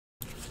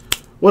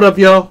What up,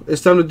 y'all?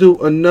 It's time to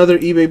do another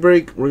eBay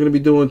break. We're going to be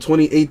doing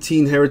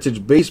 2018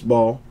 Heritage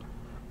Baseball.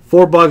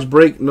 4-box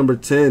break number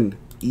 10,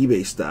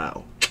 eBay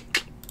style.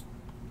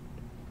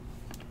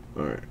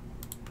 Alright.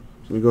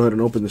 Let me go ahead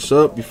and open this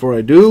up before I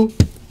do.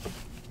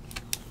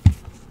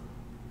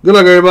 Good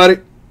luck, everybody.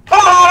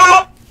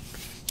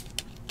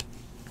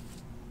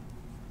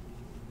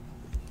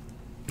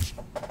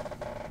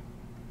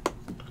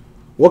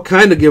 What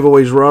kind of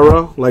giveaways,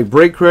 Rara? Like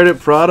break credit,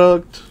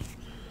 product,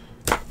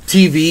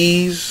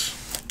 TVs.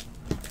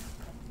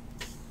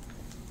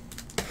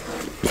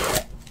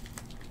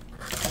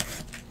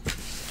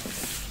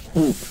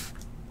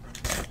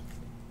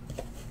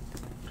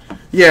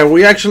 Yeah,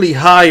 we actually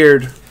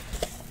hired,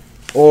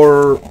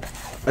 or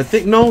I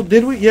think, no,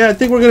 did we? Yeah, I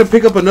think we're going to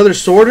pick up another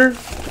sorter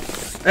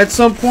at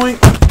some point.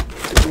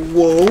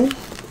 Whoa.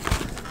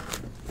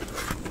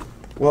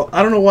 Well,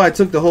 I don't know why I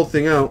took the whole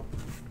thing out.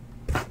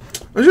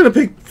 I'm just going to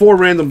pick 4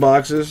 random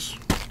boxes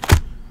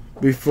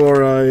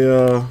before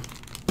I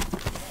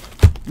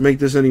make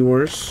this any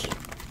worse.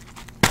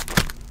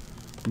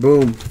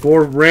 Boom.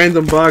 4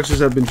 random boxes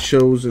have been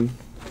chosen.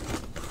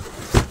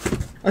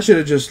 I should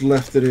have just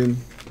left it in.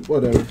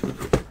 Whatever.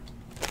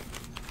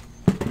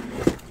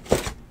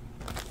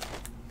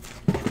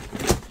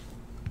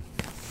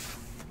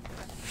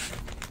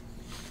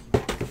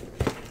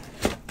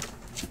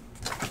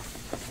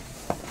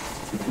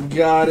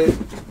 Got it.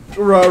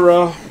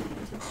 Rah-rah.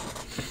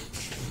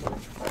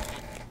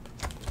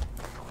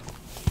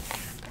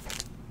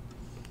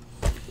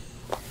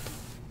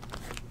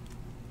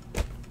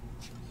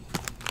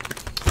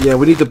 Yeah,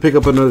 we need to pick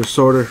up another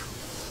sorter.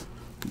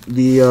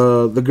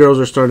 The girls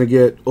are starting to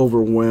get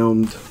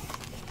overwhelmed.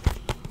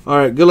 All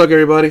right, good luck,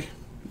 everybody.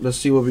 Let's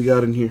see what we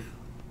got in here.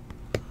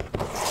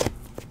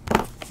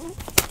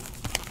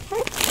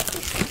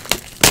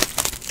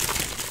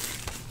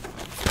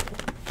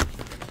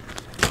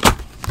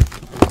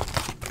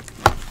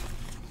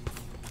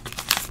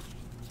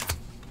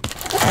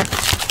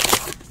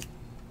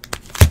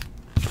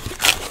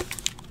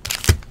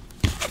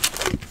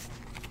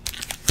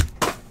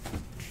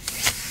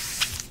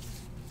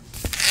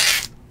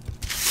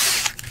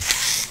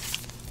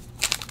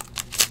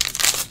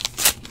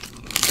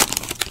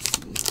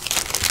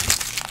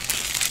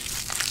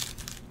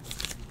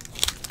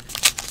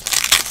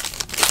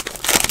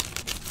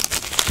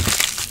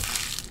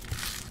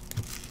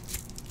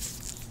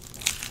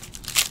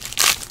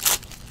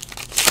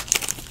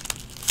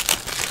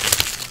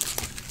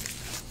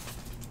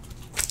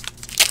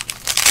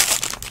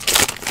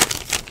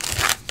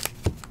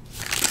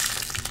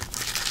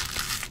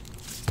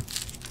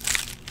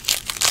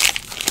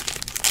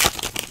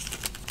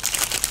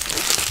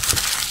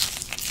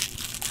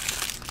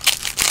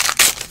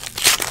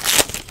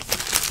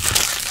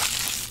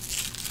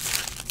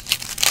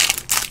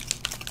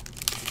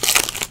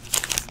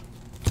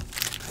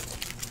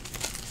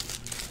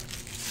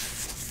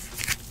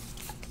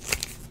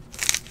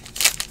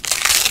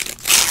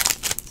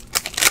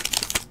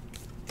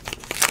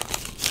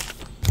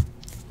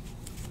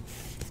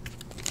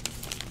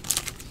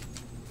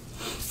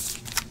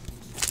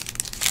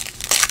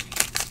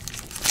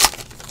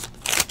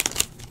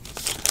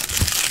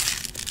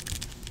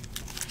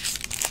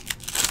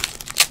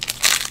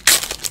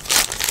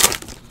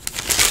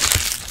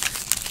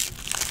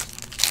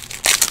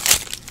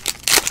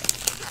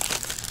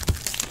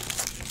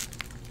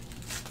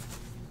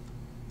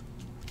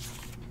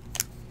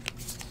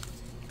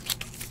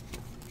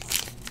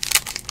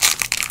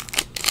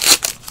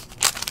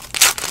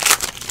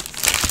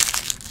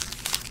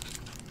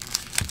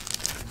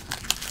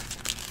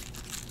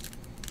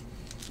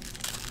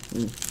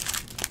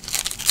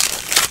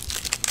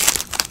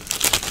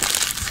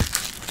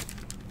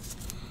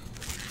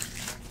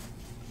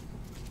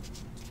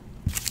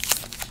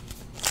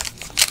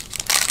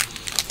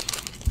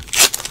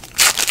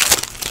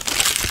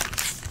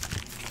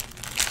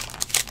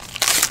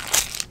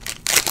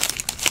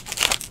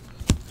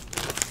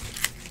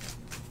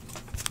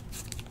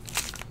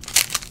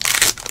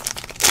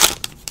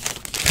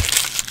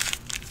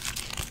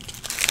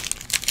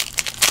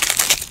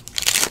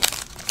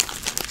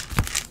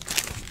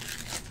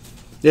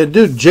 Yeah,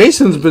 dude,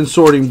 Jason's been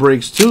sorting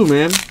breaks too,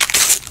 man.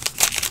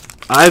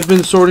 I've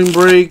been sorting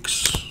breaks,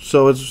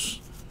 so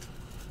it's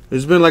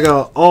been like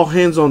a all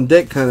hands on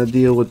deck kind of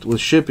deal with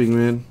shipping,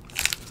 man.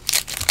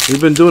 We've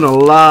been doing a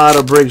lot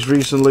of breaks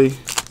recently.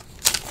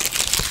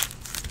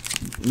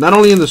 Not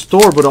only in the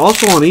store, but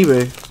also on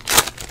eBay.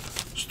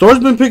 Store's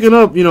been picking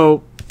up, you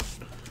know,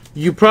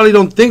 you probably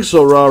don't think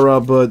so, rah-rah,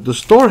 but the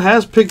store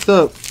has picked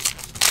up,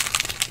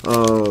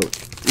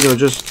 you know,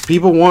 just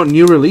people want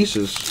new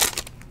releases.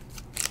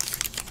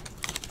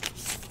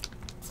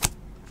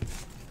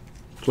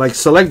 Like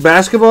Select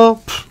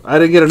Basketball, I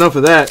didn't get enough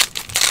of that.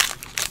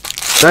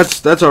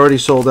 That's already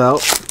sold out.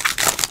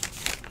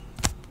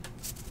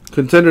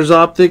 Contenders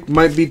Optic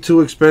might be too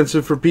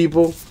expensive for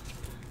people.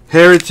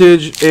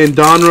 Heritage and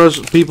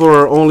Donruss, people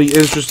are only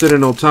interested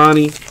in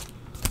Ohtani.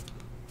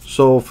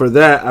 So for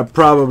that, I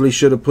probably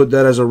should have put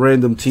that as a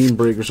random team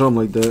break or something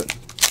like that.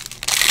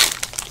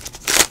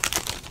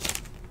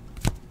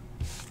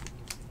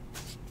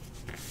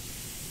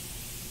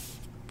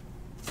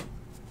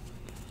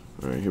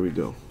 right, here we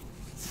go.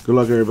 Good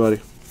luck, everybody.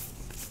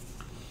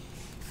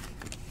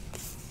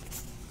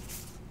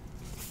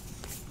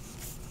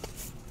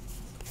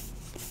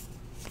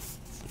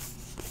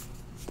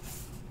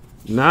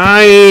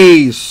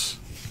 Nice!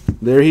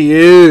 There he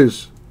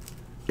is.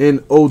 An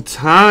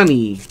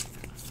Ohtani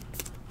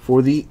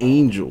for the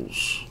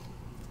Angels.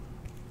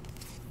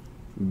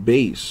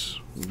 Base.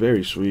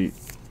 Very sweet.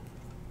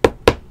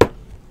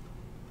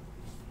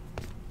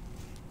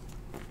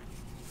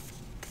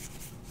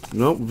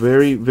 Nope,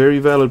 very, very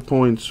valid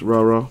points,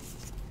 Rara.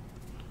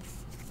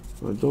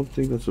 I don't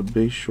think that's a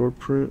base short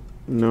print.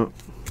 No.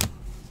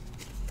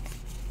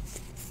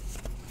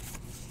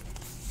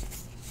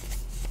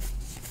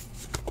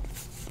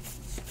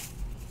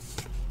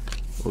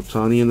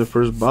 Ohtani in the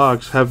first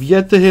box. Have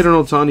yet to hit an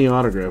Ohtani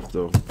autograph,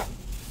 though.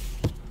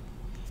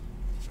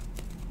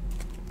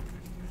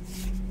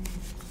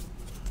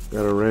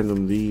 Gotta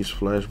random these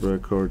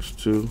flashback cards,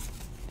 too.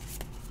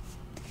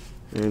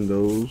 And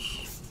those.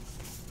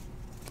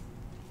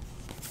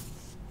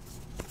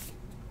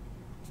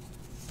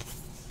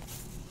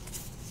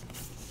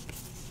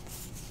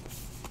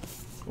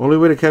 Only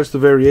way to catch the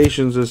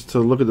variations is to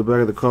look at the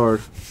back of the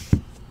card.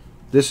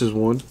 This is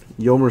one.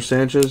 Yomer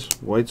Sanchez,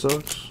 White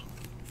Sox.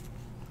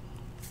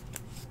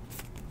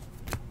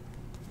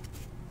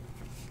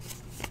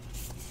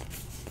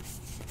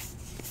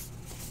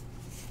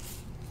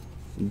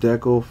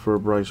 Deco for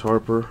Bryce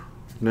Harper,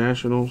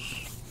 Nationals.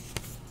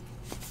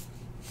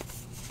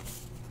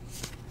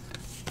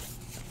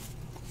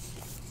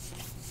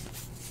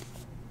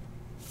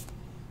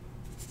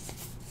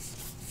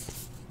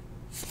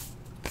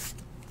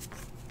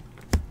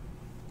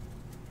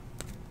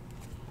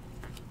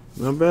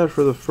 Not bad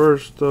for the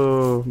first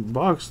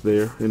box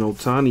there. An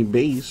Ohtani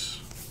base.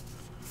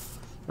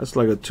 That's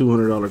like a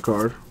 $200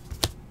 card.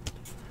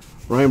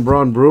 Ryan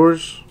Braun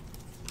Brewers.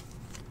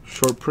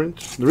 Short print.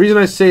 The reason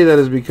I say that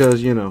is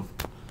because, you know,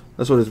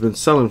 that's what it's been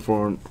selling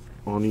for on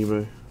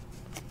eBay.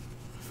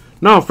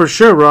 No, for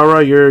sure,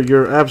 Rara,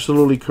 you're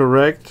absolutely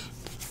correct.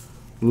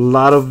 A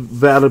lot of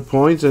valid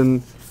points,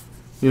 and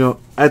you know,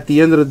 at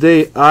the end of the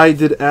day, I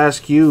did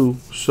ask you,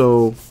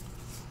 so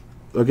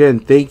again,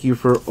 thank you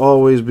for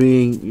always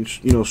being,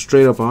 you know,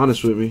 straight up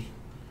honest with me.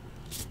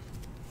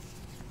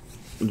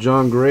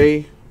 John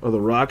Gray of the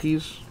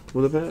Rockies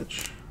with a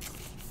patch.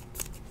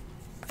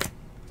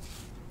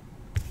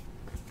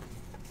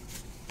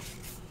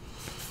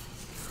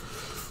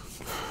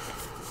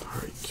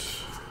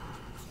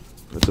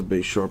 That's a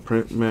base short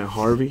print. Matt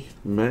Harvey,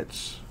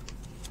 Mets.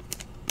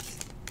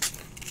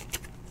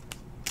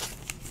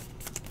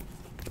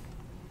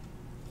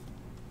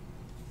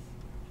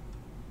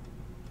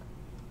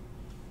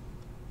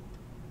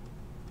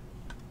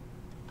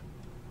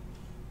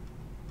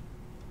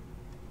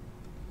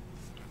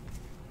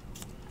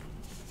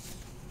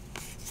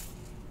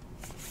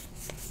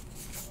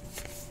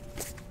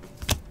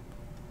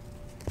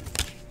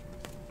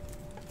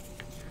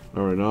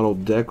 All right,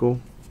 Ronald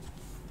Deco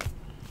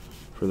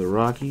for the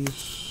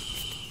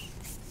Rockies.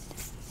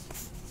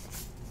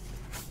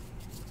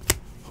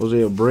 Jose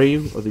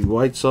Abreu of the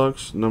White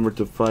Sox, numbered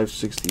to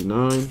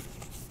 569.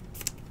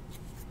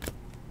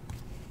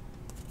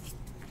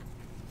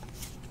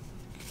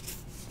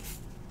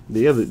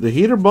 Yeah, the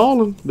Heat are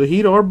balling. The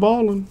Heat are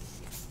balling.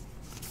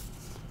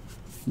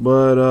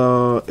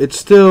 But it's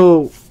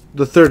still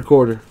the third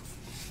quarter.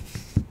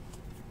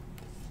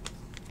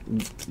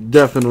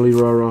 Definitely,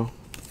 Rara.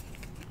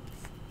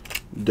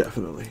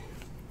 Definitely.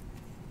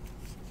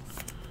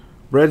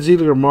 Brad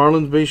Ziegler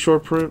Marlins base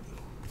short print.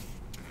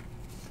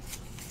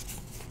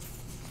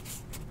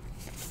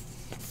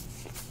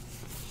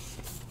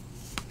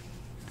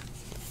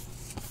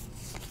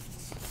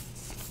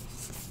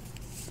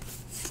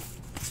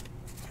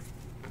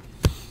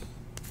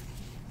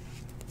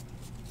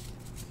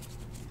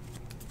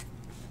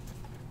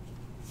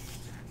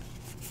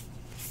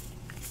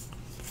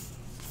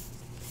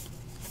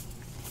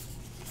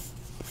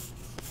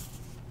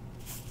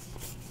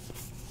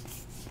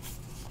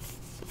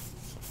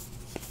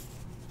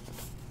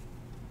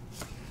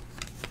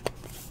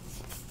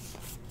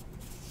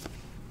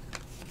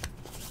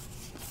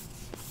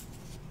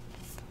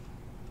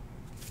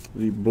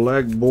 The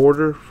black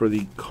border for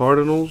the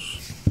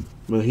Cardinals,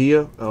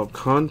 Mejia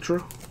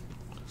Alcantara,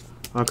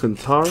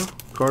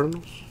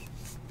 Cardinals.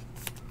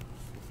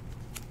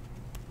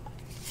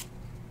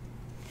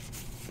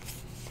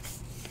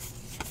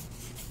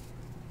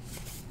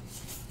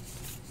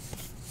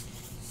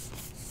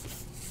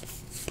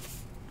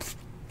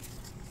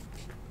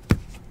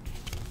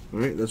 All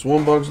right, that's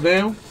one box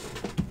down.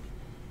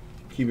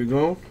 Keep it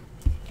going.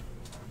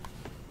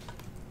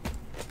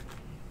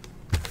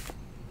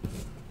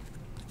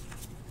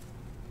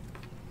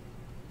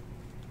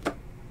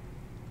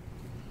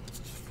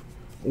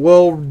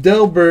 Well,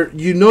 Delbert,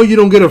 you know you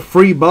don't get a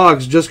free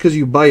box just because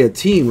you buy a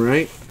team,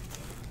 right?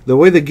 The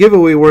way the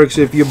giveaway works,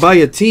 if you buy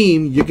a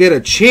team, you get a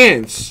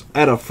chance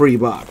at a free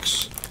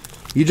box.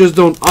 You just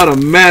don't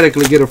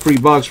automatically get a free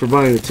box for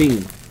buying a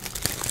team.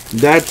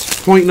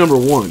 That's point number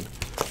one.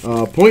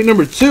 Point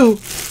number two,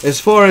 as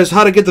far as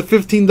how to get the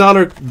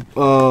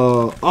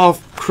 $15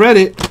 off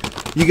credit,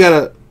 you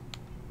gotta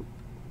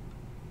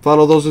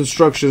follow those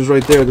instructions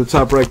right there at the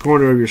top right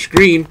corner of your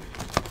screen.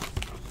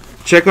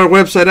 Check our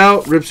website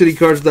out,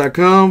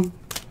 ripcitycards.com.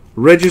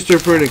 Register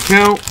for an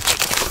account,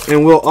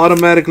 and we'll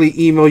automatically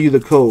email you the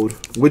code,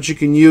 which you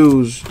can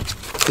use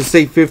to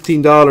save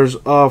 $15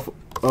 off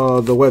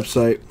the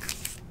website.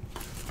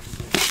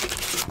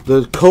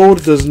 The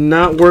code does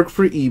not work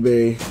for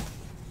eBay.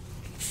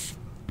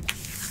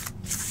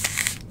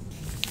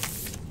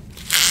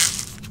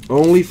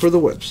 Only for the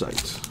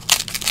website.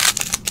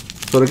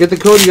 So to get the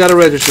code, you gotta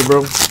register,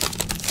 bro.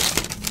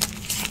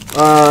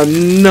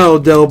 No,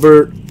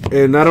 Delbert.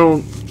 And I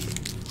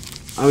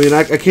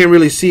can't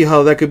really see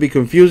how that could be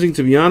confusing,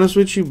 to be honest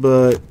with you,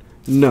 but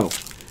no.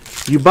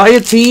 You buy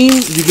a team,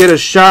 you get a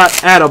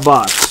shot at a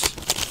box.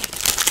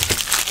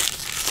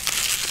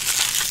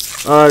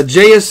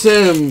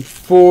 JSM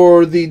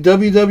for the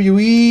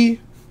WWE,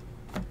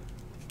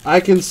 I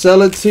can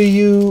sell it to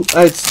you.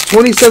 It's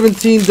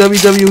 2017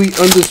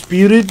 WWE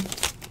Undisputed.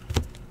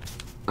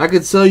 I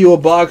could sell you a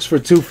box for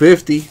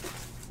 $250.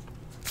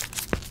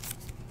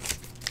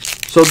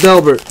 So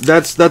Delbert,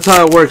 that's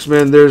how it works,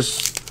 man.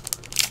 There's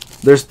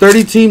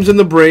 30 teams in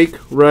the break,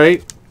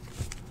 right?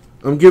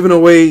 I'm giving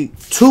away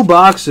 2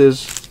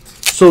 boxes,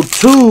 so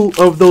 2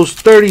 of those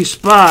 30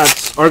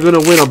 spots are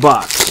gonna win a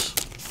box.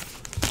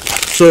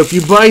 So if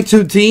you buy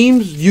 2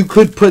 teams, you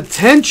could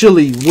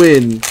potentially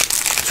win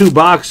 2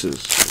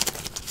 boxes.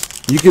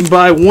 You can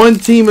buy 1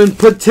 team and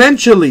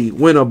potentially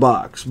win a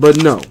box, but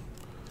no.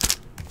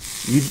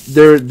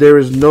 There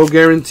is no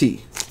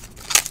guarantee.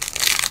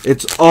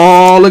 It's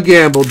all a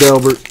gamble,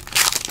 Delbert.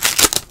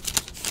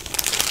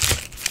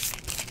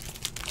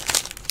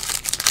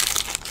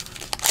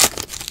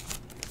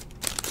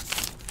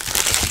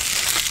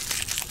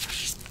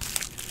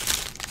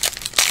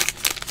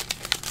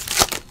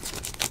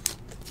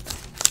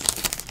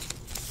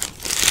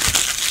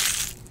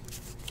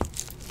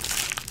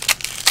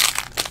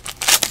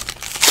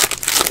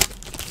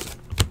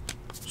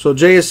 So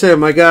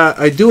JSM, I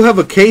do have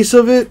a case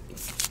of it.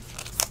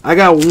 I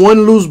got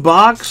 1 loose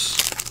box.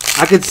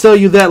 I could sell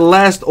you that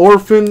last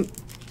orphan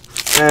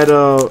at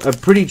a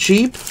pretty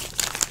cheap.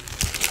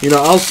 You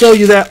know, I'll sell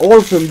you that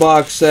orphan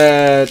box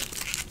at,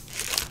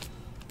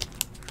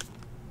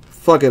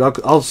 fuck it,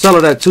 I'll sell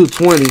it at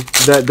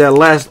 $220. That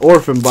last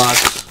orphan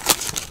box.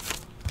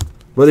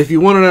 But if you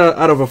want it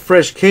out of a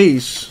fresh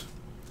case,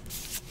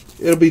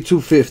 it'll be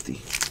 $250.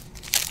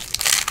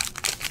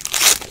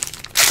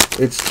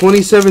 It's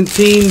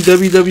 2017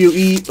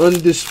 WWE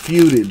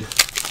Undisputed.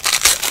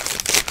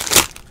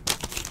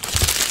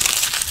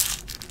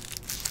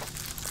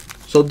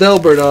 So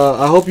Delbert,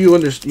 I hope you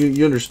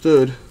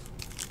understood.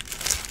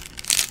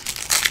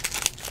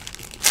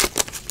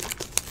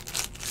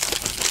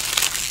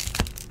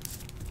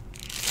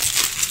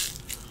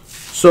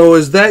 So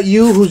is that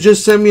you who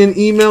just sent me an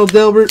email,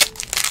 Delbert?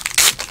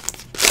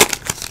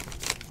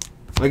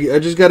 I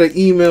just got an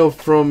email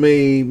from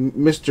a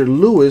Mr.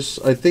 Lewis.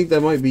 I think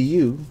that might be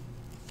you.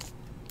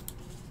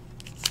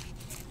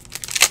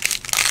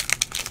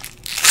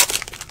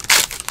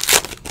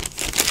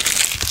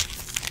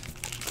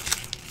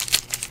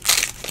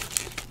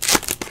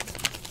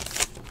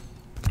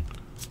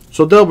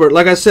 So Delbert,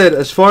 like I said,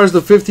 as far as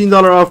the $15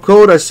 off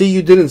code, I see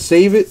you didn't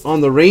save it on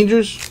the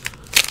Rangers.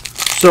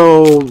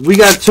 So we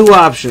got 2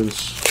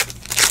 options.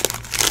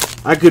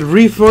 I could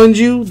refund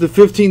you the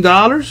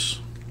 $15,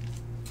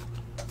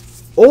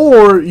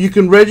 or you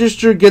can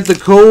register, get the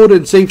code,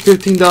 and save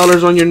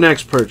 $15 on your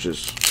next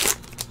purchase.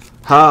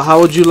 How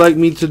would you like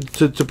me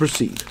to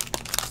proceed?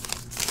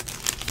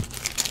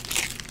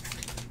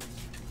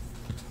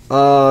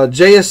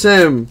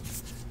 JSM,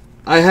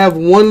 I have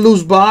 1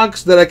 loose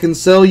box that I can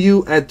sell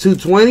you at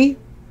 $220,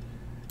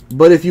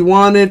 but if you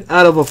want it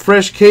out of a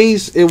fresh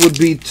case, it would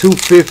be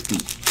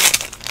 $250.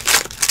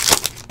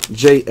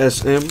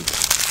 JSM.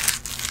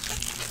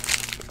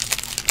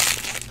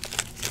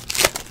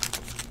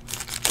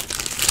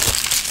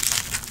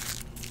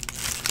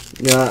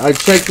 Yeah, I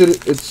checked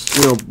it. It's,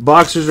 you know,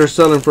 boxers are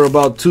selling for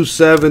about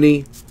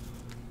 $270,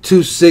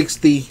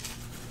 $260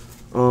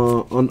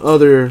 on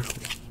other,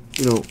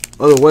 you know,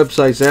 other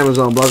websites,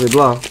 Amazon, blah blah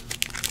blah.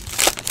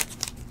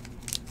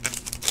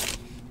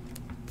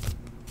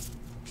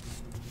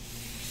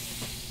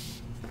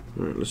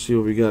 Alright, let's see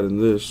what we got in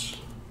this.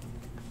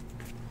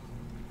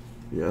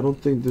 Yeah, I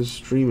don't think this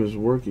stream is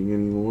working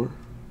anymore.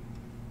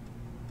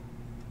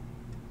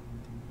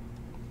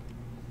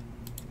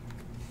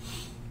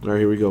 Alright,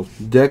 here we go.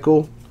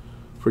 Dekel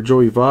for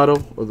Joey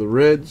Votto of the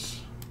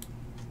Reds.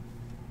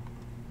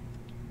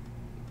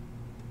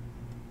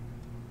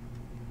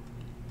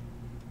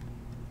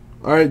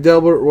 Alright,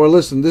 Delbert. Well,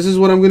 listen, this is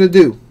what I'm going to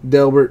do,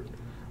 Delbert.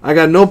 I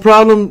got no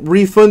problem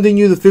refunding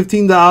you the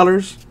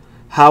 $15.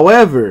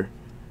 However,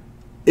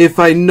 if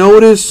I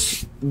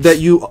notice that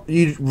you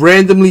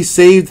randomly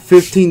saved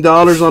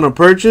 $15 on a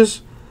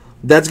purchase,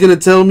 that's going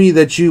to tell me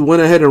that you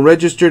went ahead and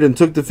registered and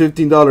took the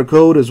 $15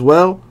 code as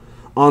well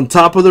on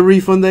top of the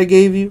refund I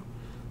gave you.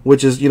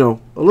 which is, you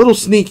know, a little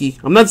sneaky.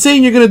 I'm not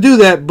saying you're going to do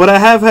that, but I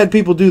have had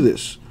people do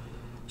this.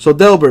 So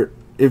Delbert,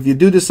 if you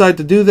do decide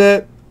to do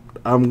that,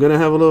 we're going to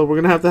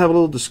have to have a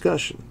little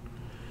discussion.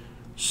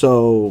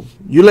 So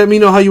you let me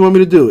know how you want me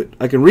to do it.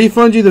 I can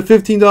refund you the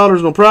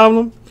 $15, no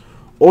problem.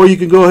 Or you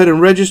can go ahead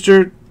and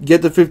register,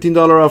 get the $15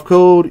 off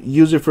code,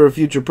 use it for a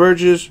future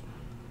purchase.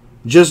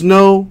 Just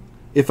know,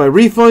 if I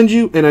refund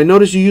you and I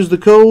notice you use the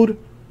code,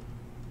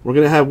 we're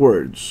going to have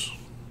words.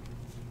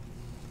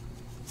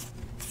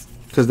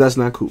 Because that's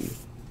not cool.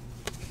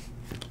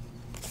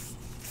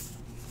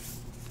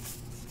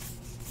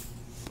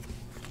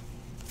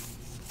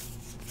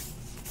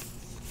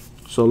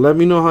 So let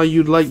me know how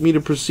you'd like me to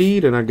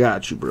proceed, and I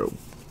got you, bro.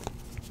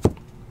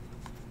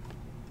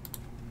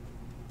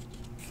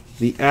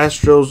 The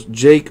Astros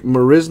Jake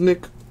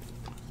Marisnick.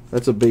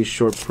 That's a base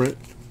short print.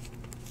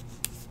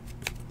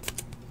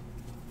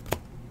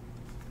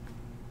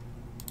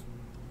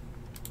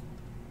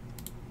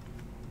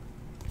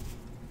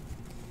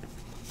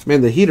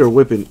 Man, the Heat are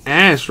whipping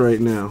ass right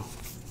now.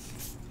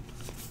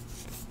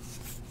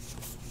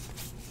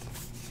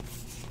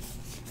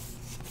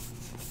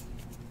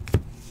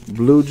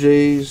 Blue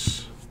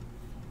Jays,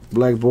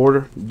 black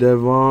border,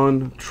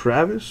 Devon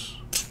Travis.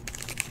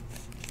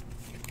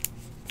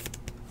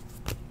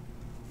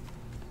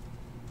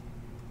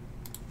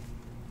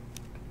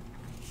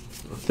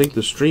 I think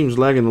the stream's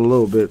lagging a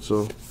little bit,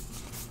 so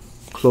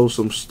close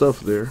some stuff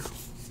there.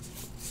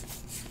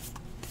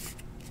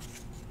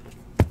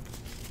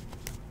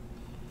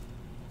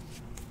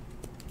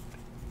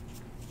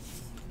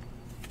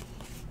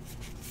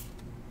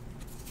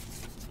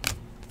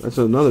 That's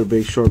another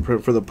big short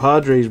print for the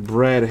Padres,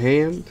 Brad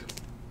Hand.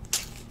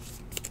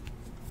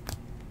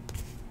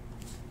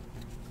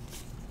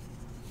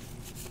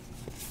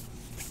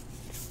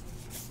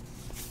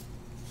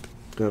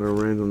 Got a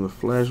random the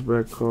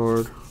flashback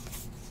card.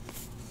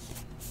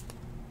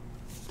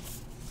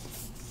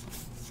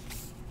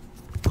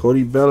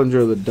 Cody Bellinger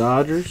of the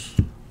Dodgers.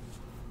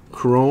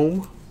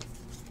 Chrome.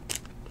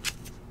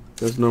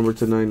 That's numbered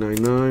to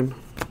 999.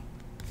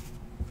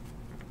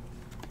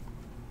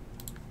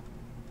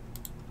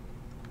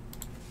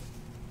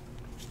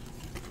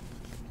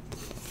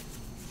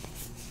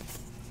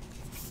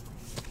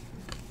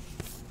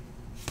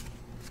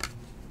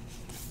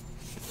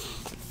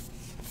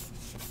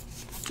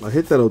 I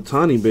hit that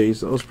Ohtani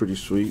base. That was pretty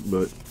sweet,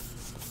 but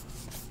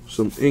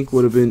some ink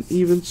would have been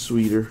even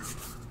sweeter.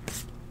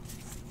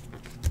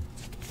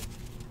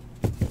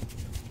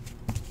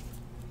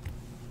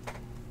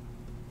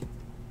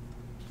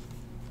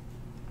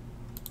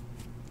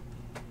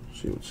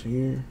 See what's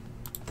here.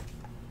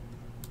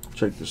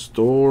 Check the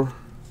store.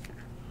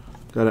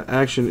 Got an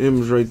action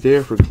image right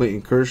there for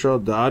Clayton Kershaw,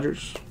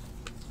 Dodgers.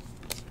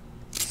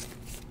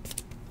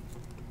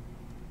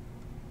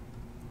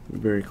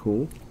 Very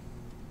cool.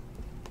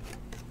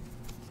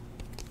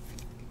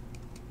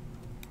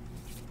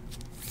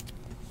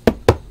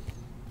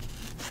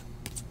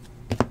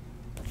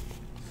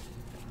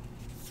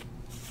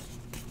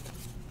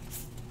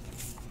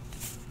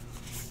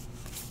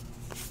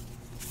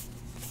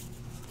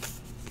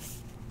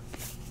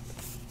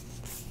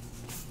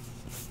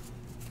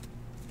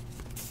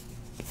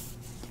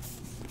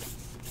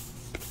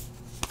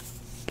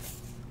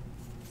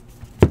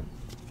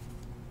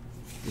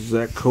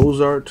 Zach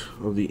Cozart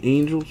of the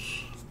Angels.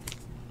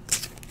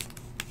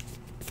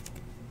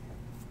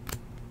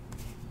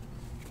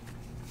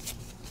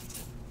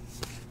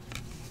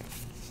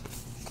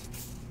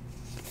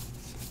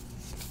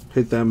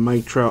 Hit that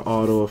Mike Trout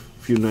auto a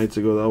few nights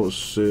ago. That was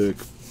sick.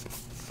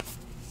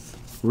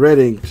 Red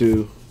ink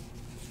too.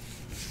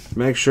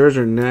 Max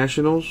Scherzer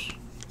Nationals.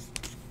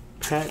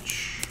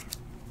 Patch.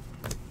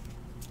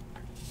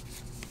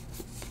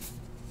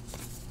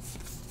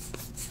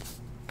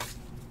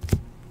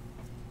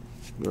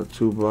 Got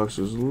 2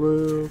 boxes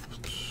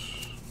left.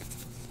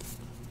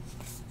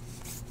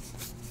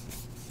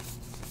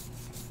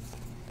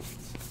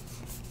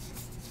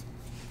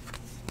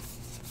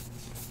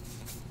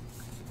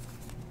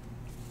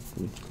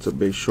 It's a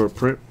big short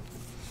print.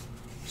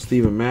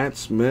 Steven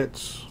Matz,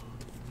 Mets.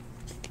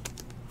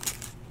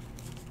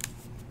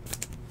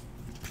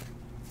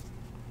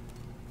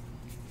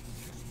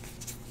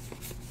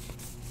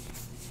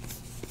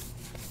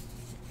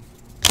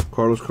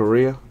 Carlos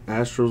Correa,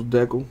 Astros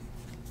Decal.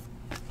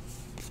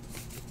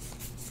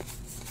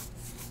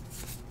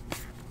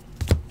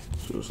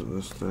 So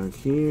this stack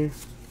here.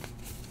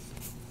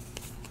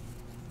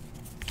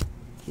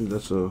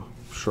 That's a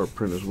short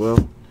print as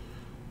well.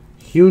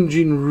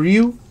 Hyunjin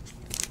Ryu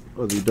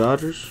of the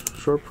Dodgers,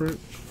 short print.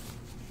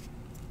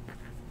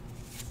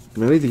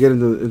 Man, I need to get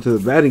into the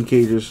batting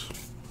cages.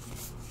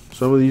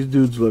 Some of these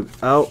dudes look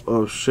out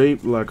of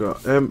shape like a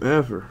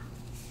MFer.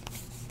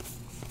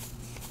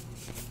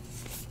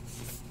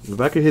 If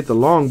I could hit the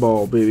long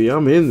ball, baby,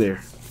 I'm in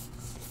there.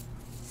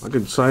 I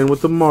can sign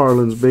with the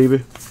Marlins,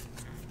 baby.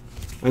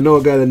 I know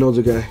a guy that knows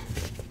a guy.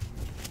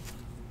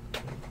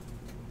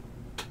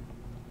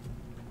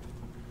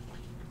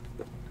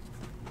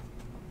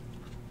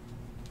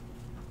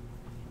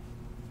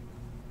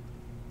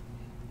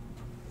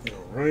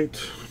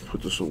 Alright,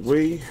 put this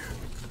away.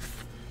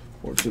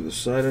 Or to the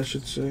side, I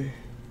should say.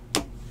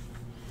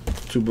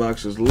 2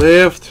 boxes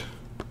left.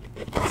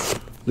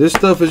 This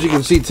stuff, as you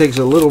can see, takes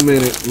a little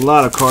minute. A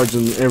lot of cards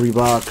in every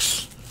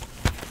box.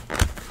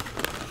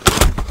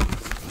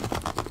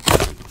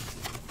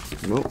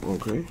 Nope,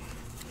 okay.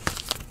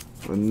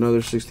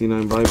 Another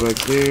 69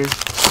 buyback there.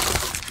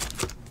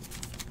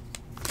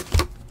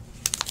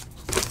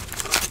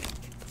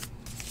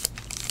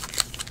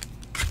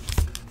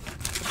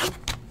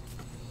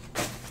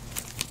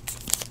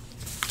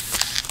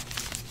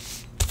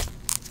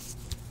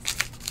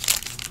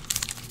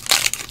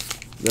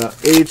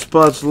 Got 8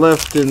 spots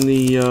left in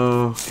the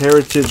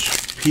Heritage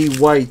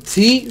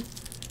PYT.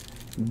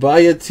 Buy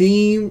a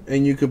team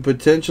and you could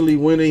potentially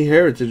win a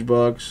Heritage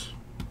box.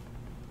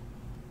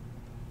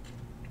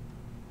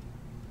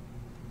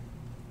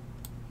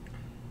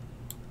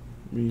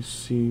 Let me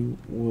see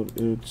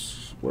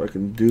what I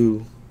can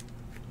do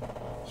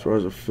as far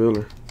as a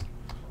filler.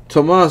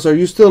 Tomas, are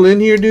you still in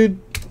here, dude?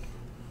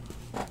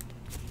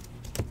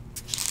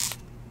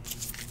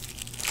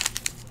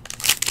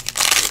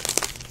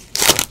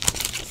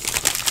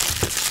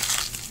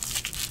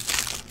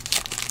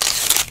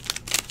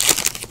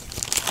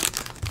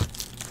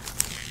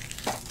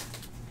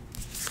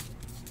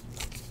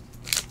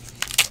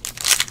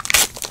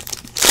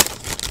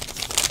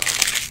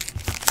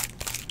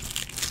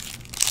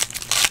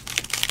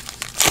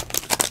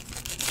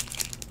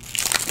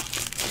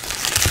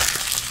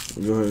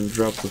 Go ahead and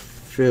drop the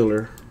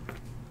filler.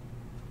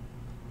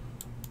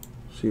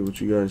 See what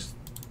you guys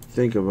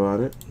think about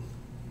it.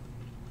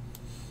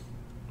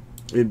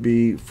 It'd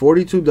be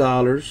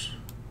 $42.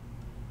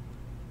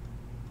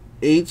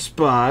 8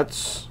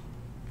 spots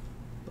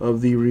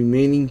of the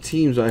remaining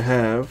teams I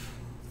have,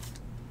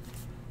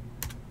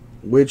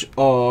 which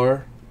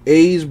are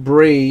A's,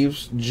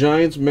 Braves,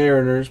 Giants,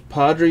 Mariners,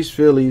 Padres,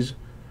 Phillies,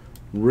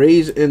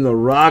 Rays, and the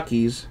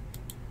Rockies.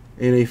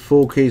 In a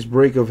full case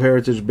break of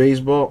Heritage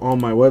Baseball on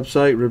my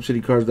website,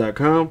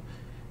 ripcitycards.com.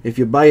 If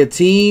you buy a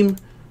team,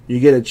 you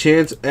get a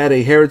chance at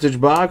a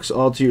Heritage box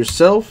all to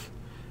yourself.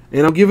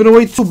 And I'm giving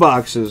away 2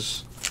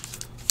 boxes.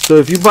 So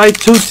if you buy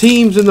 2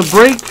 teams in the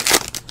break,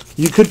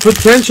 you could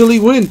potentially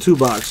win 2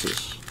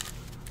 boxes.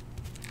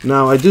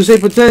 Now, I do say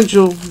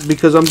potential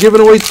because I'm giving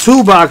away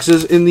 2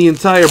 boxes in the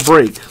entire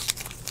break.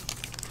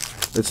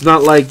 It's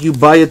not like you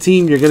buy a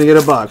team, you're going to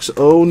get a box.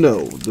 Oh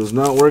no, it does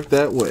not work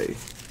that way.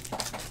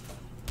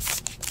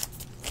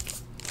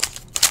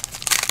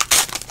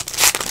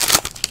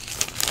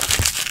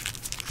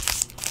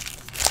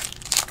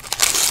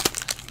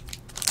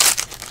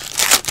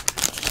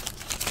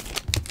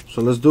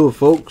 So let's do it,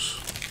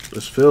 folks.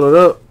 Let's fill it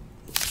up.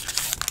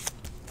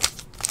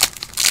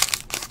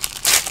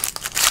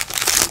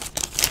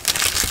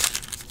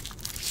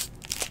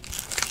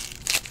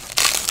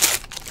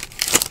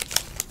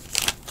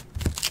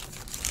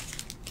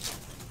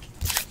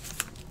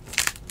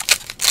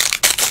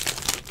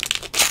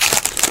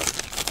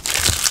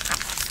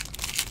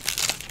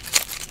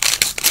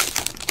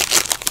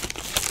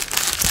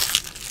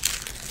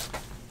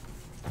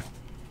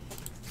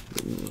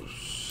 Give me a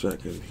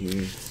second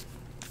here.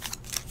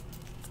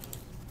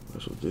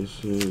 That's what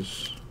this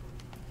is.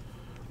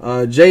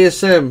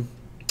 JSM.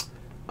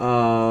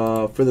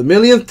 For the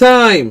millionth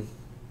time.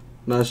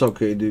 No, it's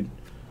okay, dude.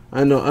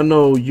 I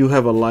know you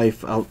have a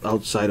life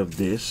outside of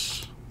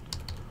this.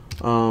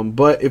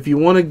 But if you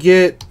want to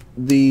get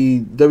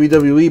the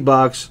WWE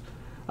box,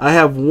 I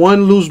have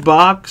 1 loose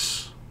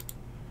box.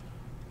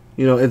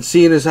 You know, and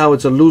seeing as how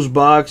it's a loose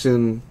box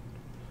and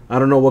I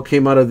don't know what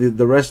came out of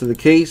the rest of the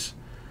case,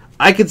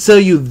 I could sell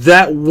you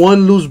that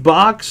 1 loose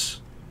box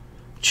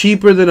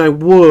cheaper than I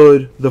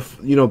would the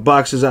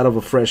boxes out of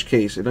a fresh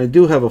case, and I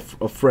do have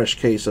a fresh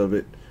case of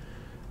it.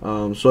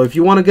 So if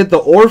you want to get the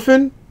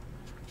Orphan,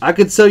 I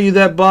could sell you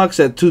that box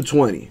at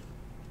 $220.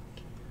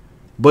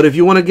 But if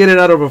you want to get it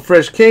out of a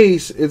fresh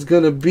case, it's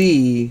gonna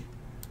be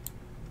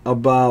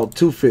about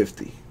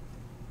 $250.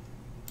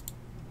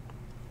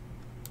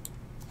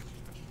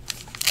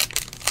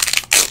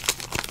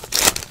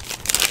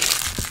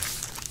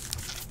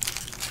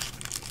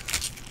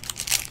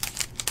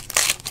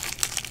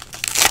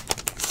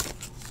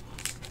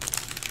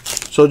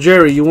 So,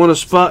 Jerry, you want a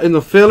spot in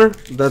the filler?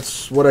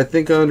 That's what I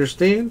think I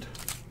understand.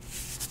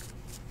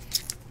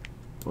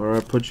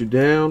 Alright, put you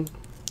down.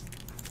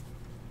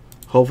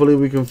 Hopefully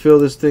we can fill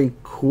this thing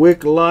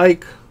quick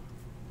like.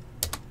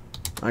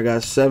 I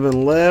got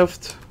 7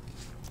 left.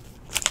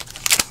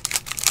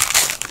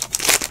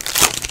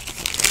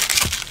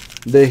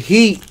 The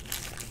Heat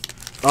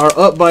are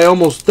up by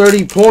almost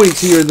 30 points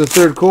here in the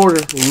 3rd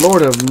quarter.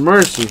 Lord have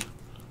mercy.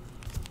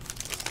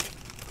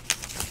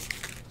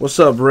 What's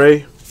up,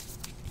 Ray?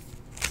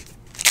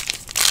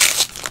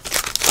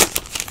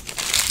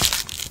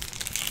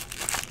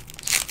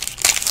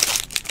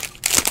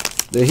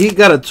 The Heat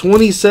got a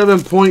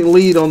 27-point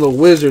lead on the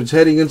Wizards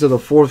heading into the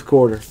 4th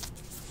quarter.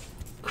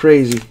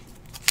 Crazy.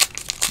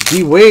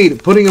 D.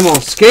 Wade putting him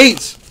on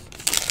skates.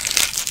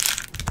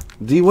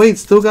 D. Wade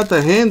still got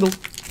the handle.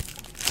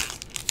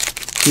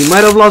 He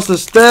might have lost a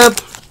step,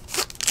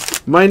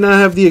 Might not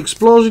have the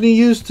explosion he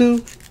used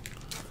to,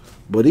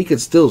 but he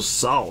could still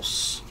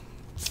sauce.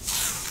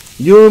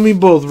 You and me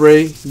both,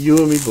 Ray. You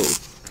and me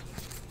both.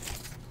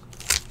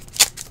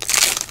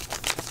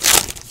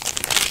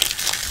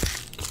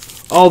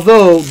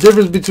 Although,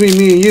 difference between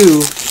me and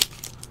you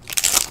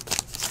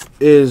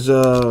is,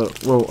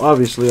 well,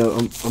 obviously,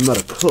 I'm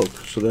not a cook,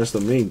 so that's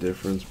the main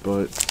difference,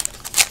 but,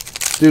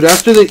 dude,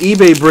 after the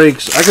eBay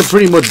breaks, I can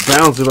pretty much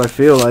bounce if I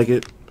feel like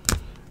it.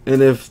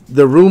 And if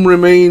the room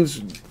remains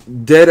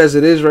dead as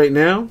it is right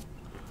now,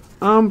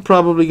 I'm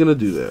probably going to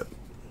do that.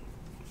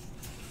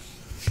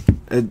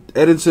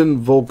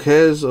 Edinson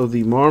Volquez of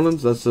the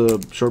Marlins, that's a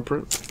short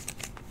print.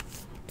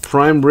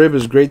 Prime rib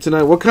is great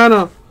tonight. What kind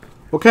of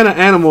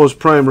animal is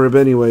prime rib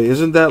anyway?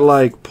 Isn't that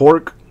like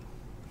pork?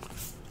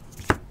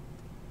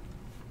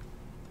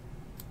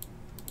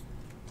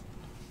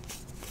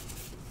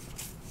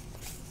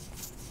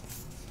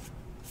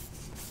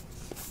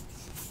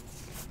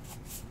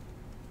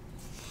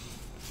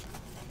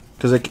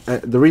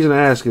 Because the reason I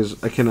ask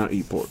is I cannot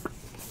eat pork.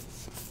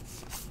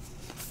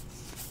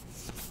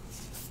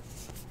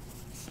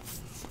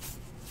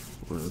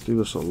 Well, I think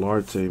the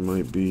Solarte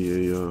might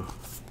be a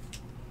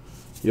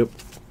yep.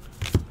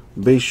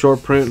 Base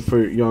short print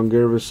for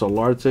Yangervis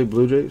Solarte,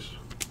 Blue Jays.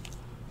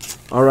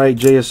 All right,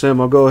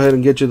 JSM, I'll go ahead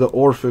and get you the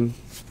orphan.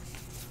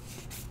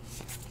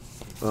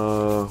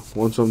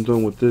 Once I'm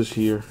done with this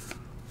here.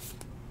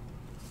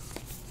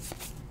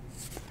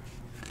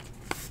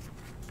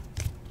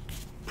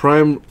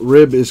 Prime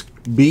rib is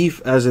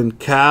beef, as in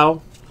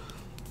cow.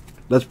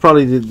 That's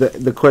probably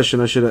the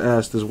question I should have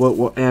asked, is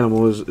what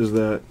animal is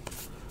that?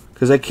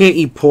 Because I can't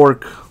eat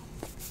pork.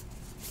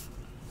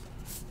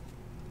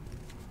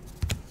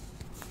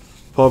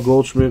 Paul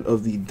Goldschmidt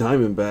of the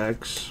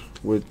Diamondbacks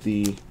with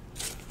the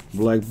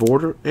black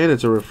border, and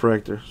it's a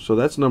refractor, so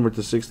that's numbered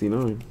to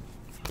 69.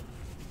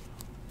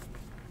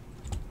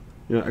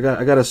 Yeah, I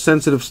got a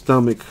sensitive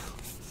stomach.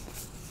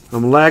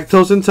 I'm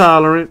lactose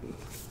intolerant.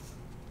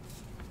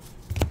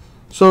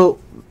 So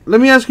let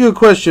me ask you a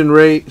question,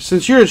 Ray.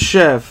 Since you're a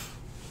chef,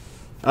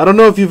 I don't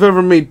know if you've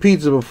ever made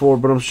pizza before,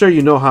 but I'm sure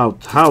you know how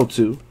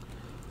to.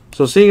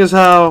 So seeing as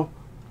how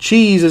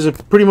cheese is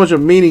pretty much a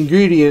main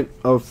ingredient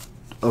of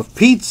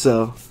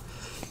pizza,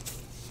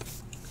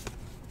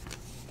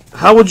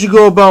 how would you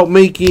go about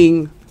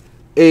making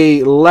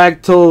a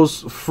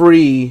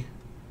lactose-free,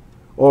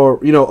 or,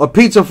 you know, a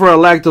pizza for a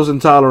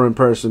lactose-intolerant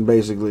person,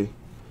 basically,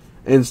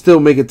 and still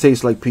make it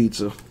taste like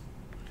pizza,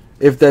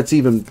 if that's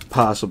even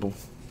possible?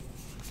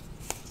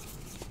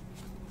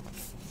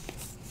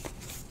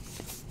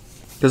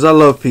 Because I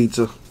love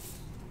pizza,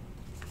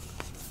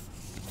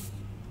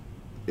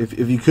 if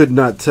you could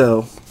not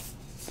tell.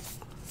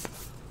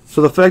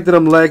 So the fact that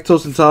I'm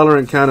lactose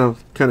intolerant kind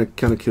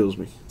of kills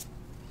me.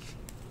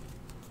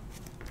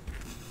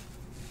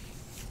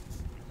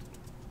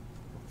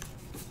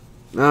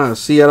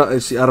 See, I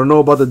don't know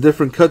about the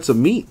different cuts of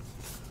meat.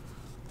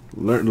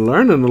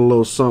 Learning a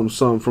little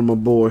something from my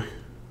boy.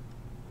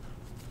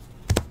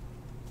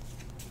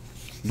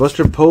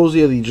 Buster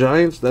Posey of the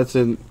Giants. That's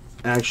an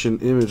action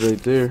image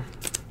right there.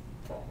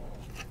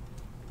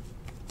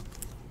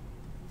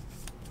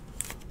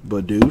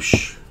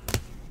 Badoosh.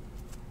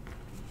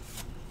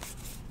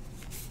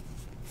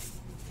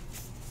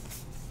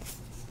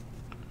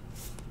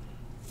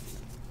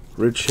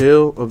 Rich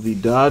Hill of the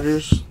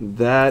Dodgers.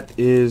 That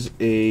is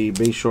a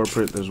base short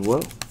print as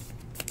well.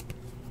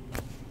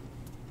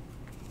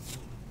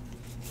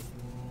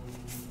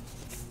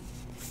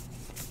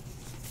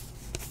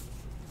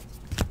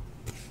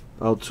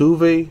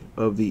 Altuve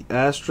of the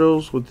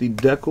Astros with the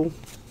decal.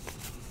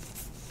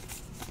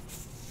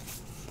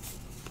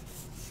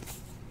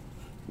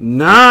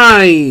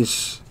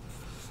 Nice!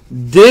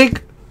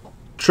 Dick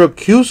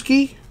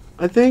Tracewski,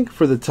 I think,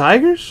 for the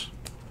Tigers.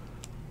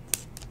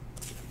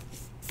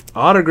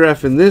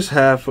 Autograph in this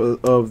half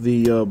of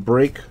the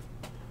break.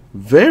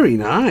 Very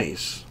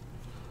nice.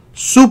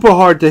 Super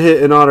hard to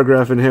hit an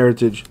autograph in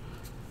Heritage.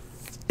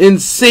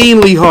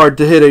 Insanely hard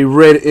to hit a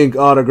red ink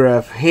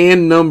autograph.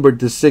 Hand numbered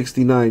to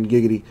 69.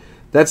 Giggity.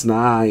 That's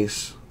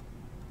nice.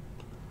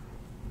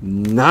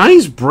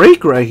 Nice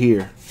break right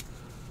here.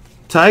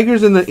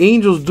 Tigers and the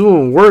Angels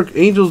doing work.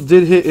 Angels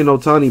did hit an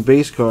Ohtani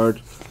base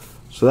card,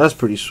 so that's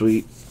pretty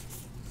sweet.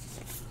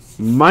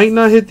 Might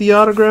not hit the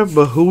autograph,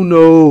 but who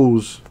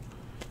knows?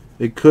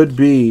 It could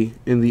be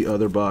in the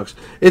other box.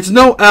 It's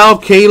no Al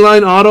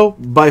Kaline auto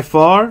by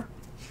far,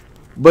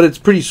 but it's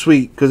pretty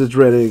sweet because it's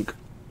red ink.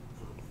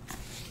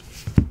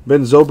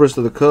 Ben Zobrist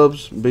of the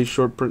Cubs, base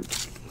short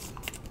print.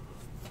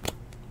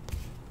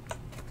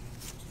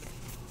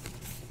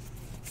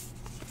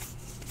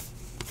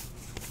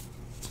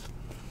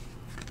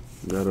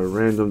 Got a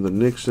random the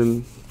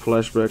Nixon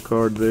flashback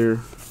card there.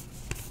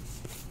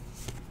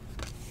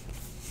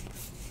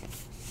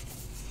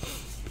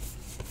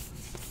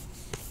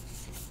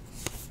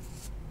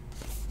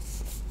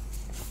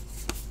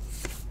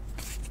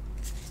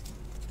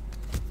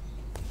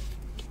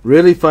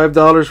 Really,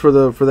 $5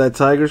 for that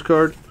Tigers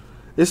card?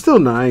 It's still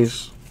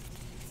nice.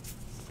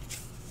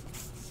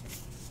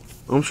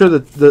 I'm sure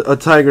that a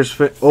Tigers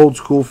old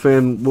school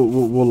fan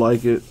will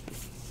like it.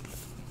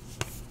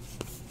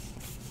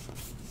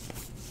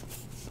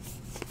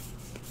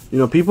 You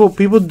know, people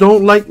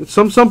don't like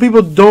some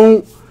people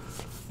don't,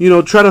 you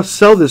know, try to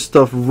sell this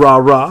stuff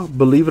rah,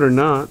 believe it or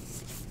not.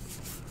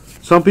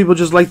 Some people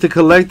just like to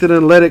collect it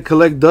and let it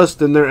collect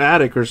dust in their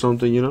attic or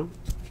something, you know?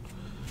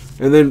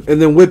 And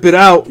then whip it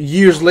out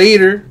years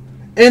later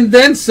and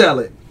then sell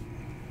it.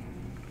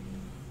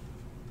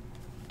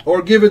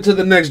 Or give it to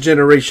the next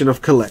generation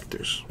of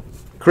collectors.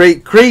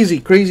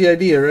 Crazy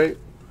idea, right?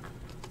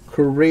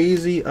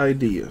 Crazy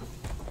idea.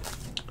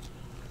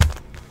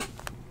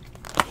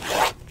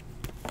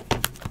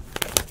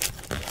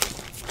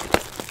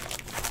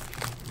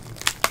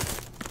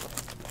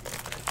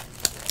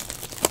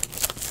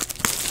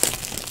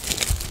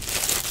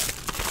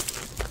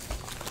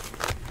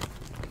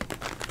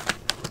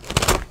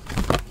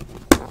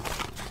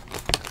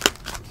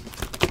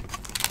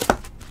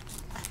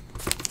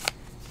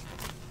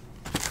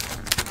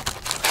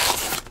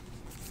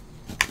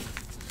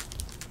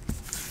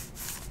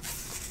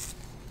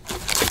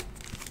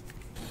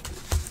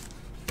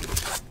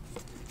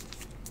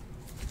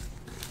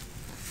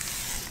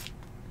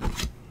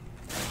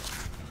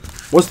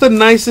 What's the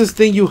nicest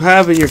thing you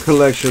have in your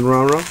collection,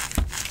 Ron?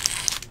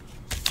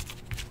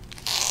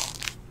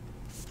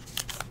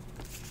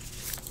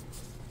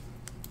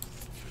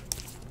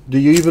 Do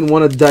you even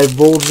want to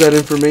divulge that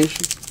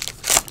information?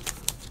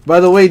 By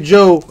the way,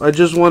 Joe, I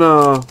just want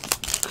to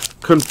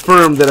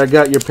confirm that I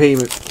got your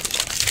payment.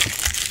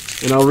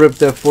 And I'll rip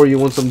that for you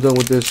once I'm done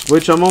with this.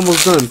 Which I'm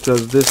almost done,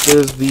 because this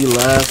is the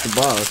last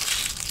box.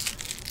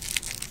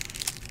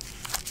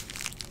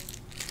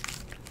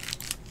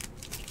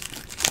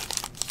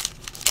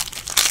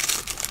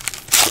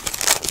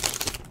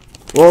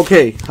 Well,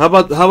 okay, how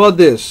about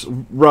this,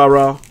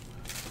 rah?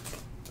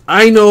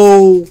 I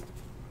know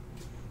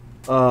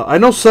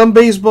some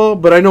baseball,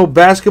 but I know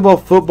basketball,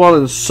 football,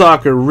 and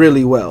soccer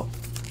really well.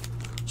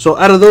 So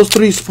out of those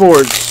three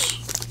sports,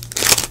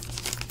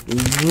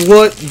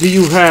 what do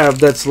you have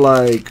that's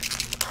like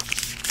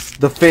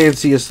the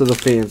fanciest of the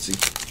fancy?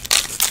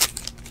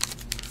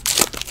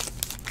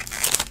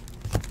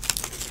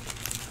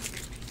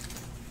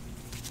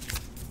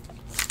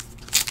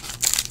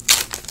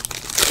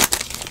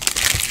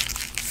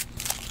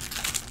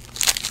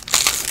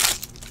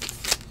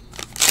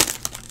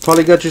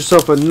 Probably got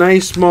yourself a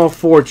nice small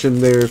fortune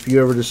there if you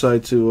ever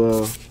decide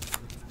to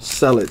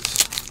sell it.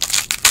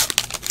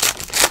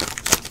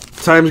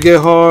 Times get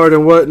hard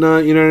and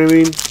whatnot, you know what I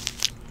mean?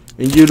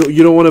 And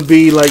you don't want to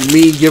be like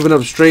me giving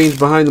up strange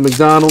behind the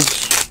McDonald's.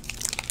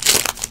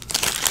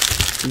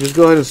 You just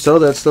go ahead and sell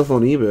that stuff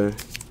on eBay.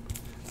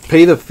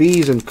 Pay the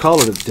fees and call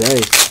it a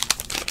day.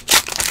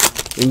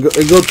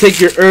 And go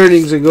take your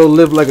earnings and go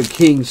live like a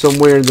king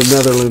somewhere in the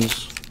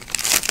Netherlands.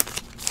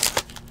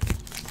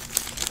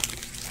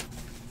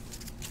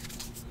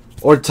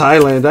 Or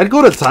Thailand. I'd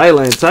go to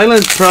Thailand.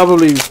 Thailand's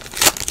probably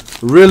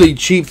really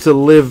cheap to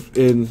live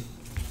in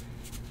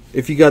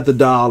if you got the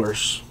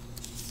dollars.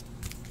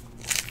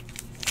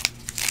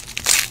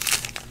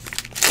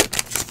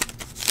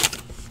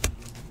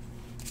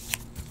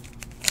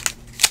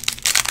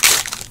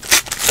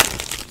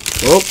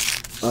 Oh,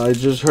 I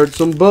just heard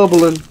some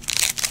bubbling.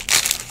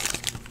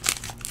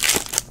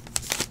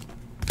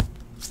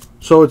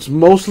 So it's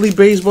mostly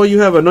baseball you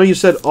have? I know you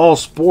said all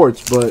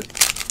sports, but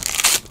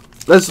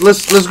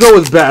Let's go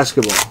with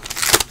basketball.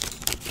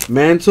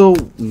 Mantle,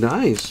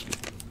 nice.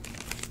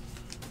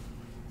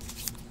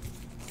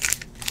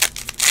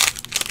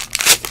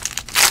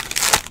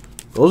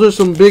 Those are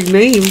some big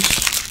names.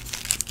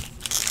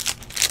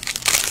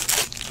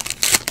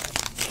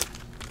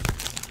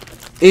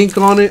 Ink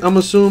on it, I'm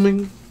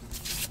assuming.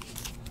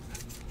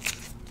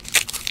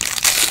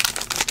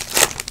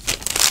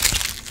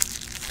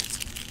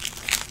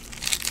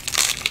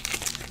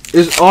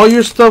 Is all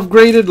your stuff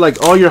graded?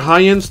 Like all your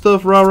high-end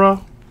stuff,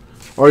 rah?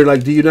 Or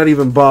like, do you not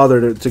even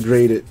bother to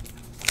grade it?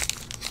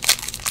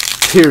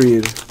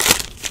 Period.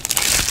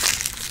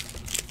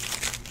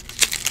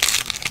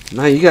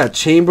 Now you got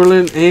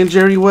Chamberlain and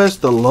Jerry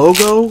West, the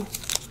logo,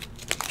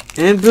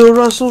 and Bill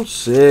Russell.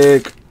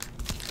 Sick.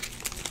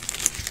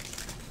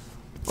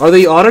 Are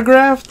they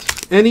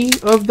autographed? Any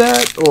of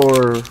that?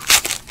 Or...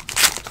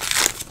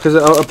 because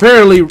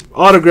apparently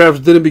autographs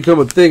didn't become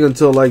a thing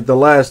until like the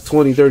last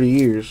 20-30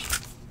 years.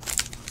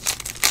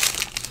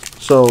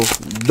 So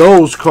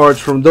those cards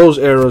from those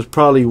eras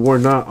probably were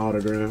not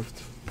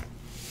autographed.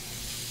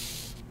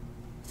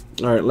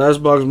 Alright,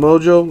 last box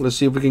mojo. Let's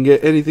see if we can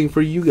get anything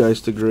for you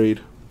guys to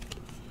grade.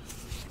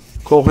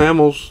 Cole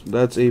Hamels,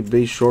 that's a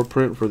base short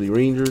print for the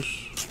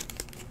Rangers.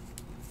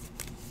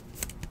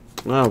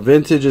 Wow,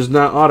 vintage is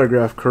not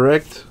autographed,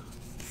 correct?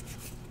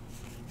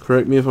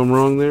 Correct me if I'm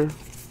wrong there.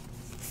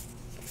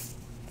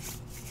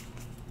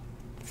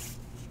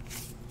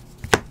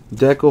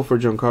 Deco for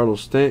Giancarlo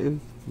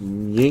Stanton,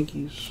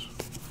 Yankees.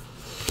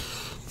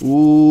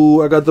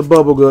 Ooh, I got the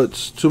bubble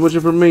guts. Too much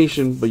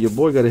information, but your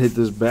boy got to hit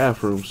this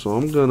bathroom, so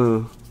I'm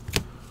gonna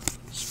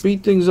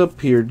speed things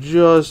up here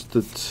just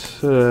a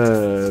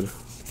tad.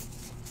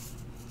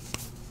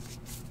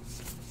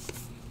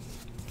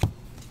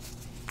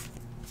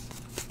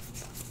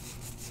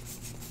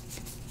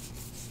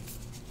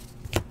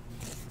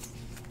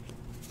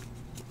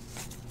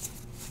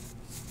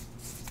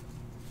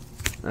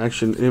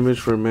 Action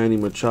image for Manny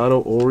Machado,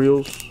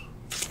 Orioles.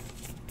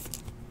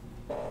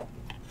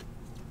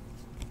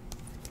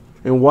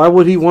 And why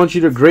would he want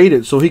you to grade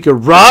it? So he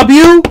could rob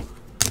you?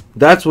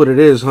 That's what it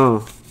is, huh?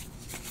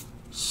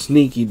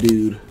 Sneaky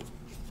dude.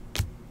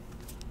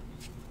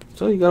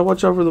 So you gotta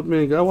watch out for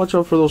you gotta watch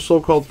out for those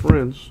so-called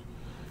friends.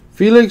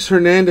 Felix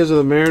Hernandez of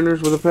the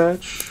Mariners with a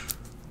patch.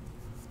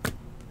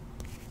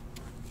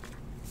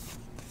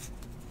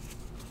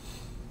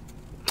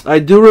 I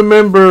do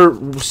remember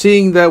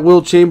seeing that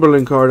Will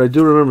Chamberlain card. I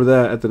do remember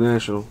that at the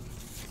National.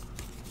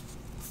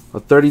 A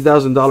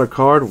 $30,000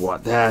 card?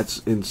 What? That's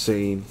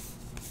insane.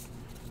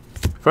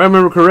 If I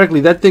remember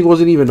correctly, that thing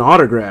wasn't even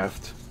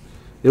autographed.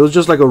 It was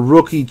just like a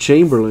rookie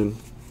Chamberlain.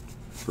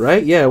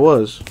 Right? Yeah, it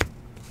was.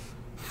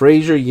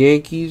 Frazier,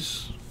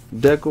 Yankees,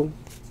 Decal.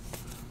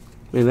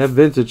 Man, that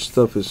vintage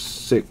stuff is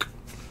sick.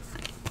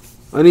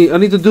 I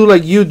need to do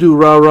like you do,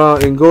 rah-rah,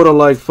 and go to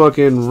like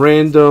fucking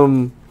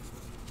random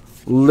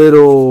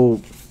little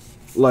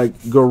like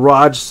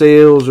garage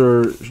sales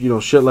or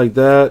shit like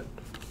that,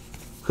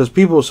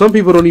 because some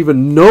people don't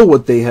even know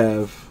what they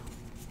have.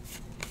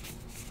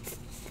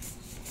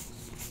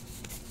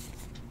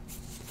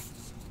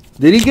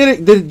 Did he get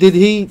it?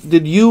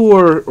 Did you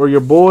or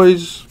your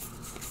boys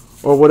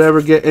or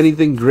whatever get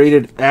anything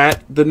graded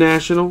at the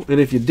National? And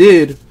if you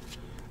did,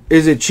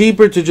 is it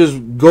cheaper to just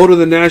go to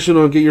the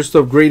National and get your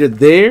stuff graded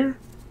there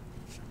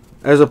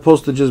as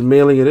opposed to just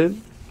mailing it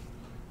in?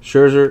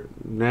 Scherzer,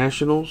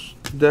 Nationals,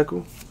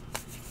 Decal.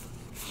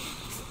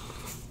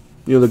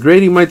 The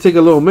grading might take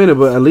a little minute,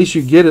 but at least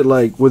you get it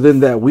like within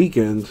that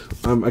weekend.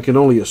 I can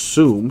only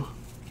assume.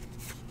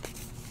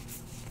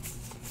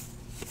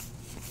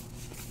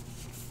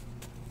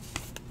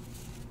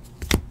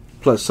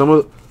 Plus, some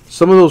of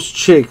those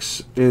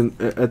chicks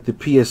at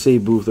the PSA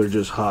booth are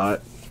just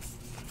hot.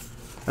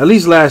 At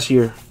least last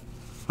year.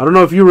 I don't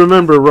know if you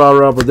remember,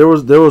 rah-rah, but there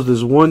was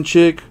this one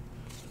chick.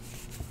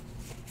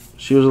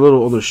 She was a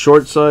little on the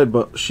short side,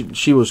 but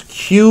she was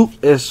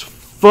cute as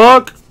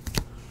fuck,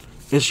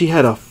 and she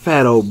had a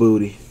fat old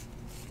booty.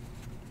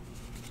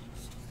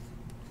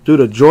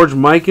 Dude, a George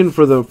Mikan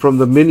from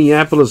the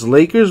Minneapolis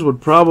Lakers would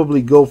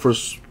probably go for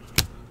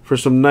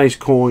some nice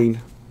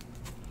coin.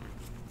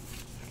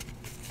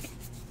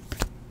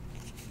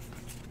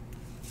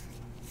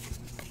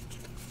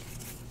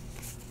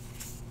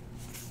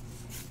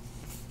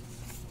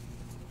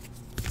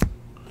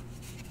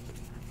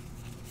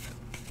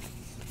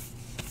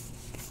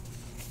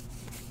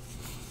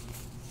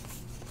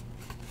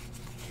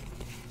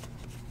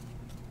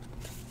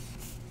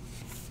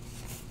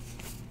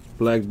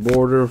 Black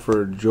border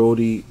for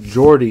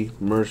Jordy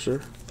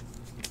Mercer,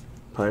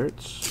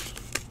 Pirates.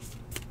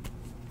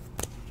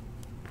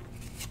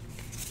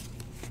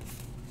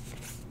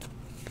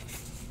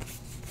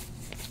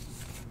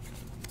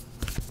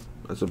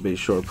 That's a base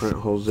short print.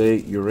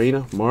 Jose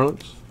Urena,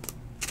 Marlins.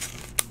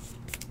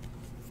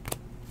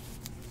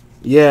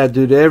 Yeah,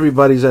 dude,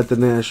 everybody's at the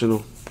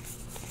National,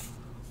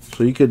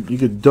 so you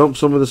could dump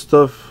some of the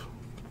stuff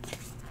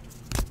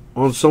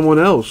on someone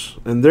else,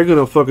 and they're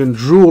gonna fucking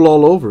drool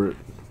all over it.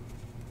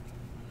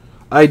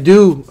 I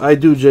do,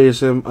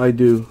 JSM, I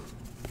do.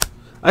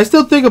 I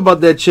still think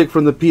about that chick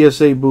from the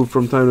PSA booth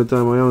from time to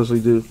time. I honestly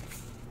do.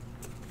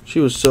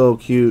 She was so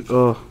cute.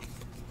 Oh,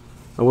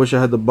 I wish I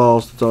had the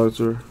balls to talk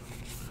to her.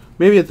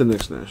 Maybe at the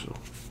next National.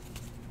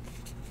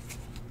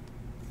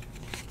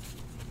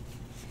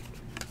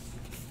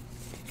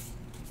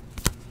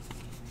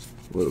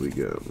 What do we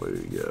got? What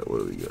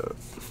do we got?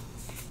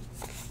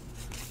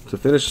 To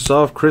finish us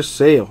off, Chris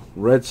Sale,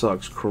 Red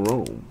Sox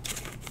Chrome.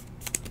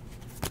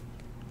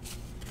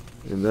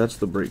 And that's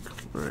the break.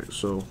 Alright,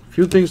 so a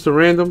few things to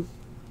random.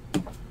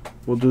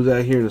 We'll do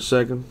that here in a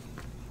second.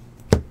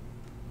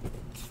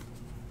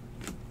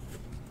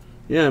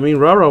 Yeah, I mean,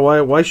 rah-rah,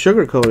 why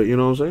sugarcoat it? You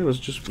know what I'm saying?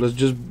 Let's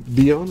just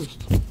be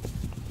honest.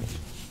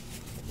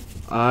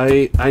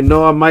 I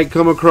know I might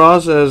come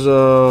across as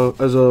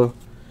a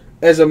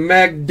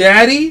Mac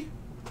Daddy,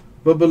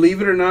 but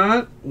believe it or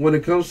not, when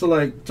it comes to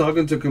like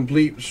talking to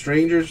complete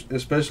strangers,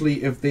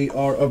 especially if they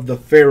are of the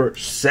fairer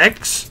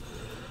sex,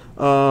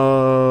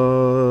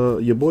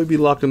 your boy be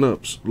locking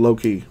up, low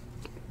key.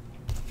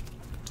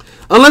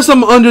 Unless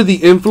I'm under the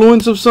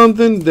influence of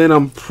something, then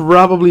I'm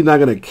probably not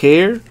gonna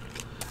care,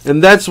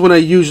 and that's when I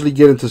usually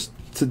get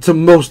into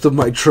most of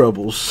my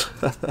troubles.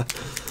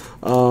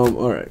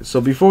 All right.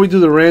 So before we do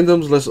the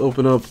randoms, let's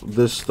open up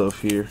this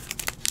stuff here.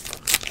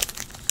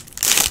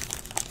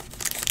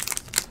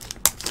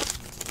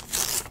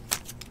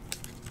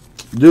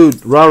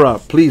 Dude, rah-rah,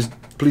 please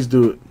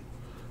do it.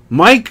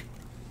 Mike,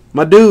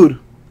 my dude.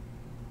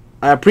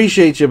 I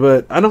appreciate you,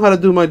 but I know how to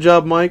do my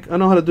job, Mike. I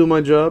know how to do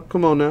my job.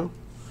 Come on now.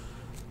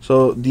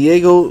 So,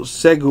 Diego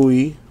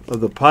Segui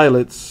of the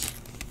Pilots.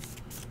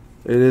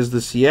 It is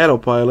the Seattle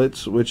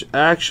Pilots, which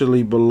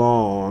actually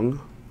belong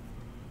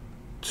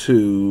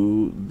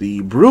to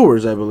the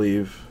Brewers, I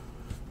believe.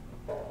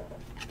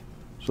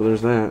 So,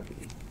 there's that.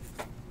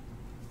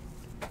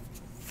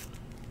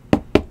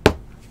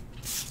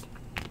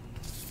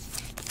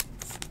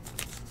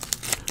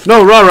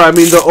 No, rah-rah. I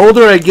mean, the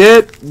older I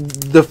get,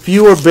 the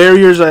fewer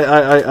barriers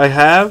I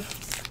have.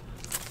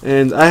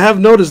 And I have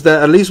noticed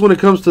that, at least when it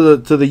comes to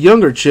the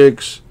younger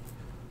chicks,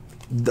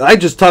 I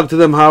just talk to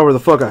them however the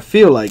fuck I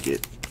feel like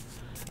it.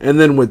 And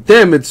then with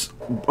them, it's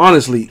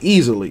honestly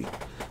easily.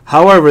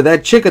 However,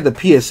 that chick at the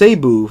PSA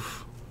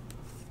booth,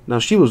 now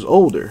she was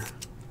older.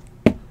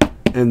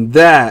 And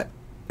that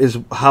is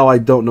how I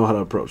don't know how to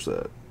approach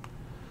that.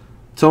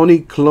 Tony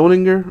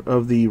Cloninger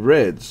of the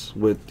Reds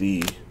with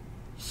the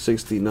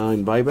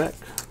 69 buyback.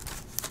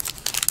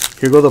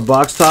 Here go the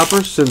box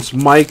toppers, since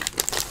Mike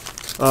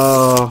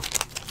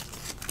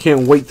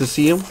can't wait to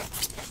see him.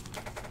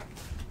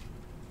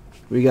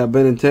 We got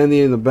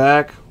Benintendi in the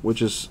back,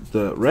 which is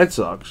the Red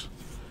Sox.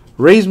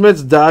 Rays,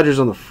 Mets, Dodgers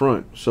on the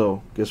front.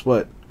 So, guess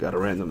what? Got a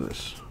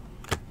randomness.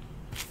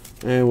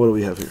 And what do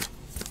we have here?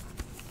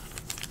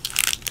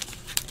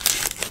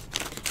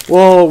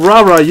 Well,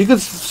 rah-rah, you could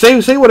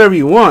say whatever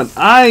you want.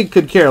 I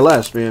could care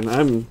less,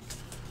 man.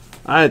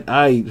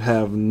 I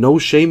have no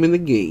shame in the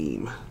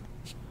game.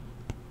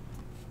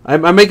 I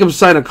make them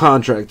sign a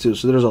contract too,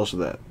 so there's also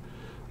that.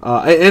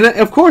 And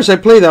of course I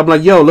play that. I'm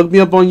like, yo, look me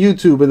up on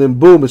YouTube, and then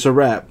boom, it's a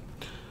wrap.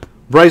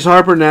 Bryce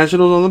Harper,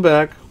 Nationals on the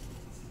back.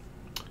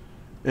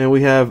 And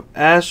we have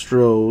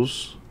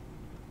Astros,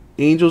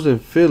 Angels,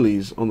 and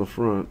Phillies on the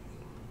front.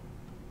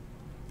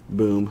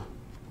 Boom.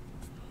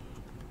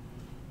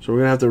 So we're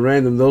going to have to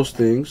random those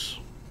things.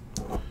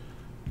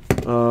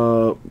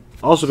 Also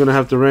going to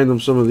have to random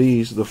some of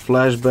these. The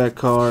flashback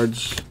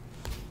cards.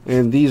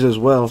 And these as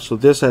well. So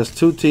this has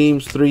 2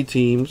 teams, 3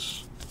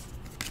 teams.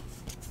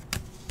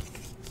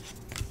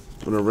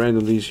 I'm going to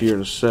random these here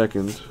in a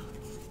second.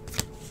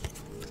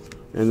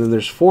 And then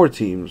there's 4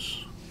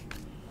 teams.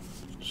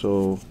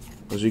 So,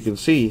 as you can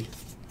see,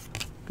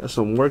 got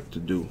some work to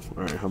do.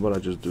 Alright, how about I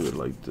just do it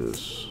like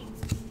this?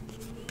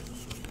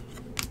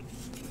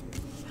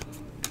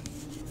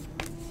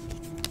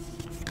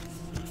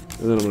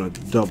 And then I'm going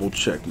to double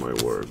check my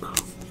work.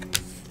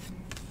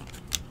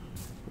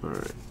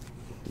 Alright.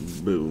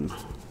 Boom.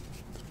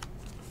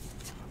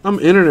 I'm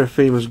internet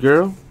famous,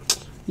 girl.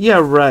 Yeah,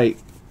 right.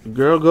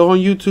 Girl, go on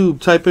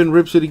YouTube. Type in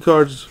Rip City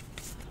Cards.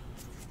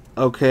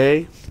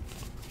 Okay.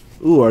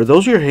 Ooh, are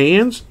those your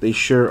hands? They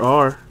sure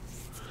are.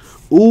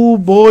 Ooh,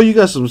 boy, you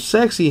got some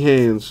sexy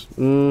hands.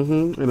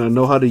 And I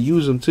know how to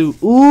use them, too.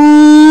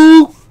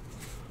 Ooh!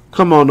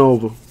 Come on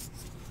over.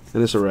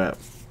 And it's a wrap.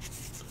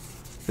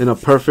 In a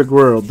perfect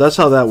world. That's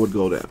how that would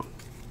go down.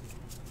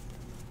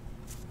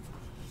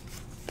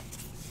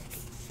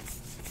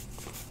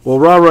 Well,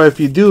 rah-rah, if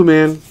you do,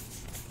 man,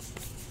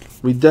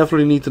 we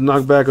definitely need to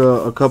knock back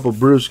a couple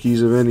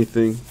brewskis, if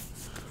anything.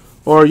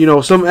 Or, you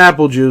know, some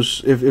apple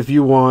juice, if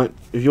you want.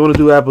 If you want to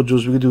do apple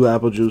juice, we can do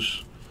apple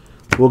juice.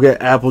 We'll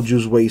get apple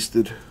juice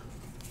wasted.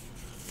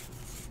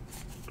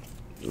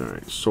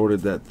 Alright,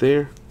 sorted that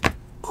there.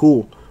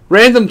 Cool.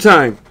 Random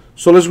time.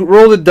 So let's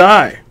roll the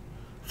die.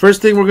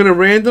 First thing we're going to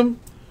random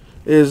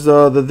is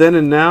the then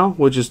and now,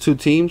 which is 2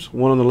 teams.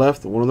 One on the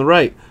left, one on the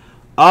right.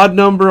 Odd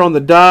number on the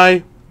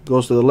die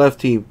goes to the left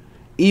team.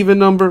 Even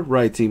number,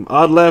 right team.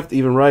 Odd left,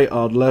 even right.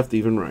 Odd left,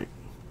 even right.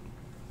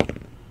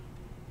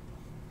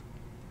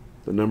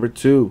 The number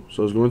 2.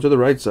 So it's going to the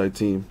right side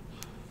team.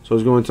 So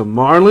it's going to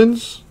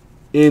Marlins,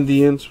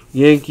 Indians,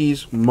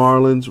 Yankees,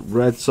 Marlins,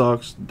 Red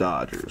Sox,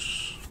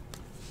 Dodgers.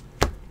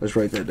 Let's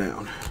write that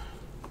down.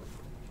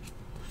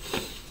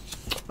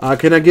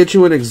 Can I get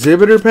you an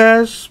exhibitor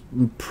pass?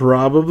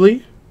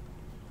 Probably.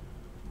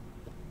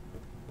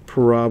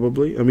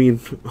 Probably. I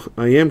mean,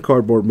 I am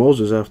Cardboard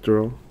Moses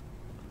after all.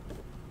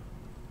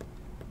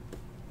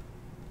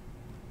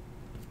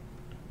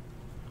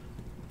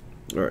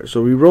 Alright,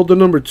 so we rolled the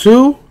number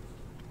 2.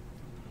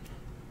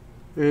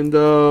 And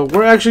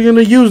we're actually going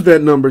to use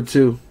that number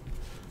 2.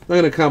 Not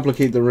going to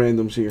complicate the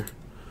randoms here.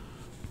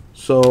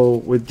 So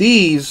with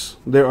these,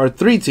 there are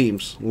 3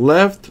 teams.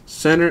 Left,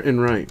 center, and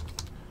right.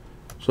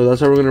 So that's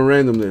how we're going to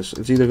random this.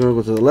 It's either going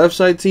to go to the left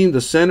side team,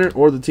 the center,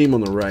 or the team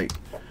on the right.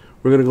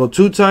 We're going to go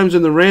 2 times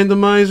in the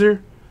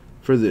randomizer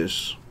for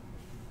this.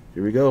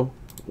 Here we go.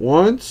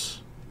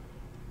 Once.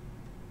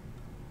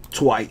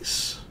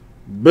 Twice.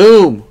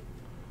 Boom.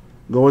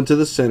 Going to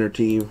the center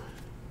team.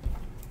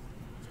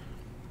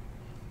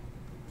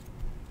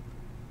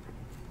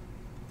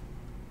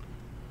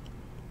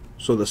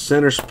 So the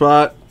center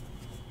spot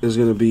is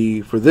going to be,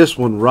 for this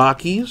one,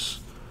 Rockies,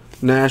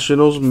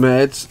 Nationals,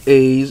 Mets,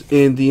 A's,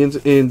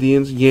 Indians,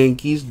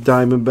 Yankees,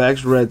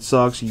 Diamondbacks, Red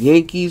Sox,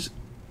 Yankees,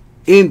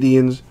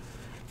 Indians,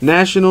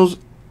 Nationals,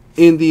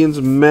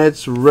 Indians,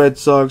 Mets, Red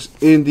Sox,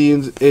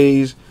 Indians,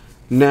 A's,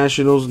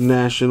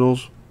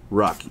 Nationals,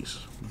 Rockies.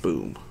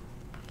 Boom.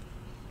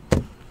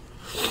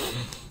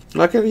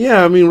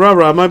 Yeah, I mean,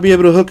 rah-rah, I might be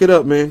able to hook it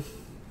up, man.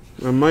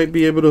 I might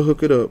be able to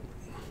hook it up.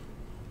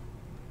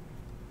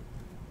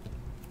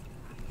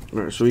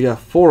 Alright, so we got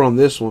 4 on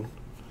this one.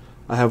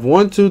 I have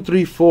 1, 2,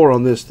 3, 4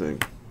 on this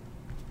thing.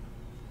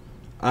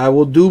 I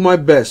will do my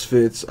best,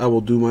 Fitz. I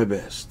will do my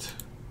best.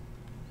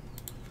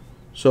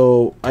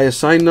 So I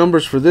assign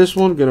numbers for this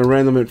one. Gonna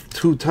random it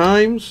 2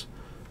 times.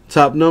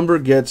 top number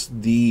gets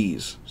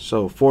these.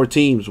 So 4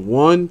 teams.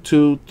 1,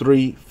 2,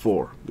 3,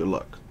 4. Good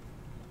luck.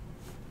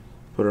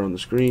 Put it on the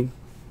screen.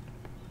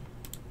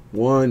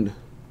 1,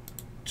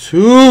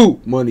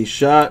 2. Money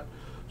shot.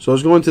 So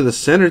it's going to the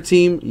center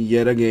team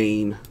yet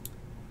again.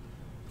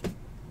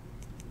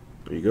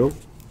 There you go.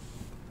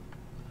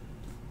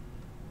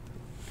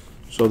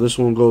 So this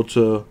one will go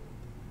to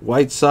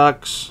White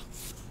Sox,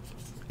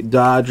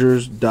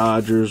 Dodgers,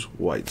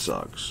 White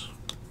Sox.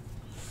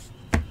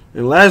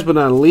 And last but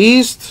not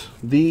least,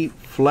 the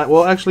flat.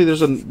 Well, actually, there's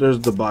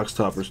the box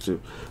toppers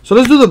too. So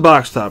let's do the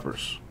box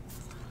toppers.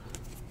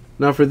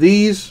 Now for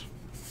these,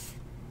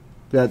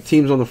 got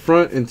teams on the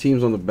front and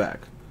teams on the back.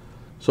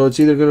 So it's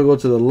either going to go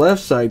to the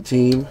left side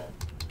team,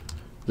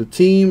 the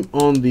team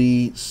on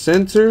the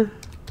center,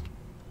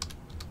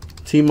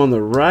 team on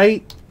the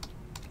right,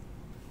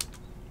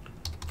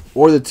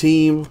 or the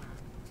team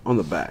on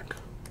the back.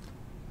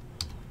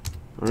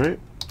 Alright,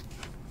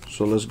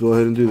 so let's go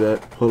ahead and do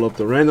that. Pull up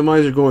the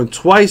randomizer, going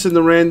twice in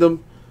the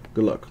random.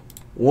 Good luck.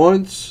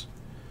 Once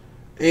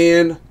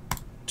and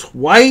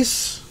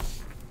twice.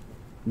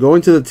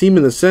 Going to the team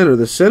in the center.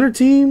 The center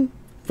team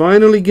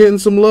finally getting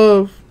some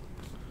love.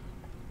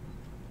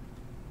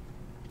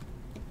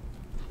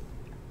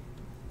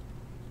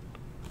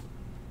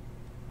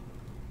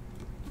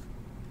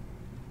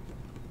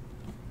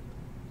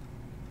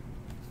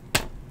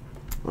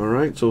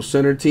 Alright, so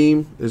center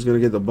team is going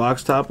to get the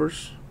box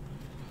toppers.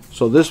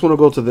 So this one will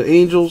go to the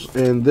Angels,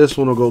 and this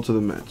one will go to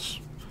the Mets.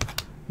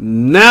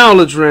 Now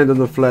let's random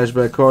the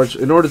flashback cards.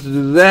 In order to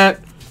do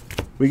that,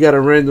 we got to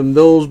random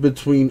those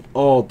between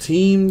all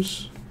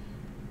teams.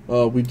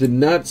 We did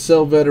not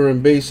sell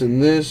veteran base in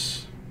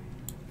this.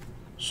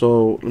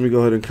 So let me go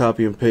ahead and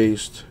copy and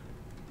paste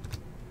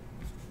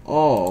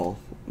all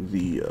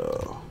the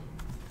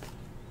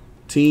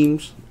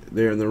teams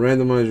there in the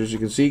randomizer. As you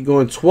can see,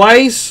 going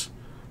twice.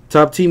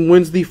 Top team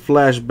wins the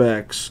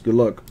flashbacks. Good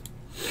luck.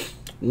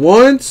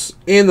 Once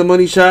and the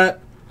money shot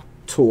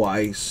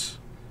twice.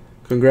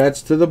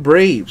 Congrats to the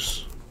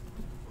Braves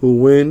who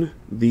win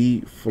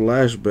the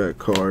flashback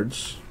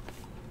cards,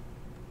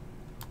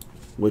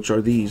 which are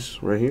these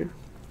right here.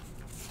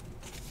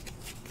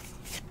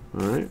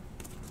 Alright.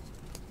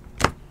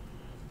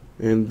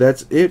 And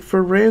that's it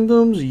for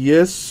randoms.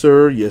 Yes,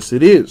 sir. Yes,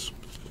 it is.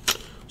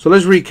 So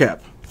let's recap.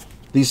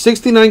 These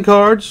 69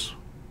 cards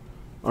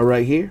are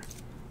right here.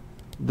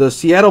 The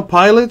Seattle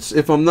Pilots,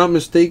 if I'm not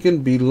mistaken,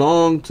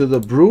 belong to the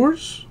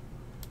Brewers.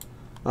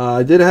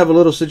 I did have a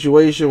little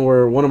situation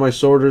where one of my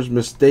sorters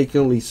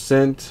mistakenly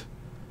sent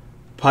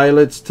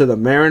Pilots to the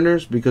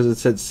Mariners because it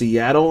said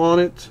Seattle on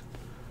it.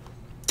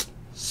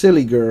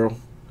 Silly girl.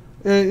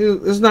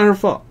 It's not her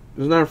fault.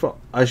 It's not her fault.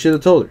 I should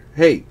have told her,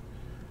 hey,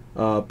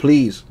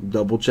 please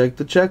double check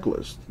the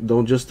checklist.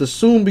 Don't just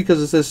assume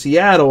because it says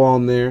Seattle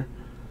on there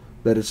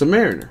that it's a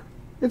Mariner.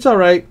 It's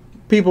alright.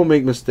 People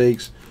make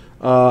mistakes.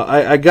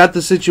 I got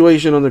the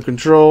situation under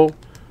control.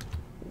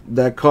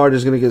 That card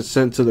is going to get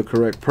sent to the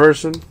correct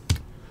person.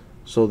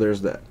 So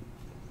there's that.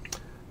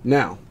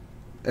 Now,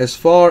 as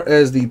far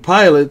as the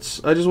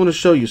Pilots, I just want to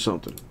show you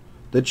something.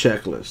 The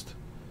checklist.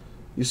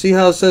 You see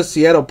how it says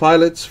Seattle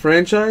Pilots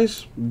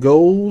franchise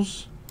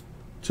goes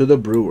to the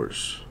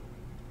Brewers.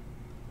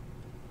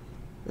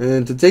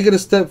 And to take it a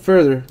step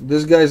further,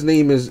 this guy's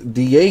name is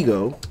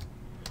Diego.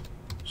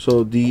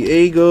 So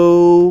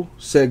Diego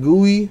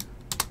Segui.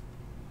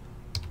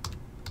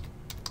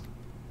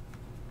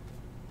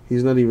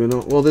 He's not even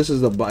on. Well, this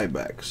is the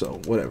buyback,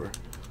 so whatever.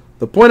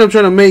 The point I'm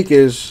trying to make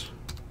is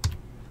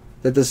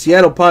that the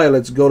Seattle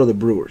Pilots go to the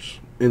Brewers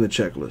in the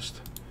checklist.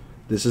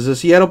 This is a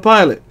Seattle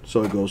Pilot,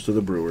 so it goes to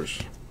the Brewers.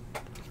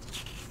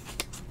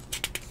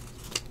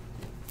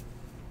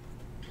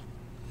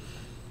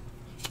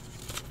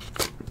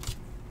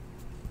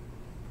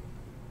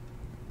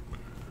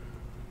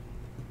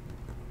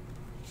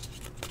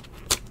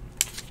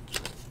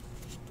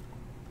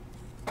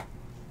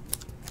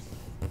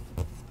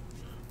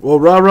 Well,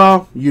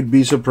 rah-rah, you'd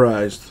be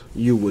surprised.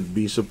 You would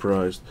be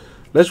surprised.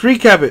 Let's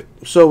recap it.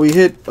 So we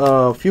hit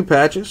a few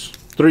patches,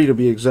 3 to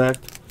be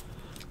exact.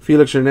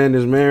 Felix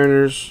Hernandez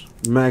Mariners,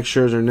 Max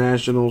Scherzer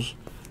Nationals,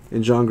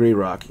 and John Gray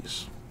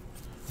Rockies.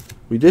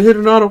 We did hit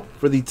an auto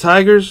for the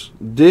Tigers,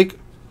 Dick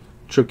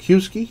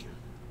Tracewski.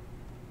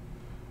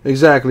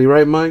 Exactly,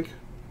 right, Mike?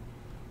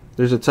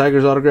 There's a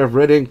Tigers autograph,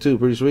 red ink too,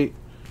 pretty sweet.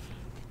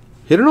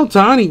 Hit an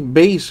Ohtani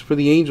base for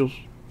the Angels.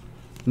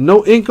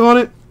 No ink on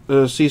it.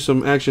 See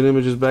some action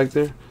images back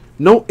there.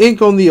 No ink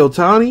on the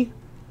Ohtani,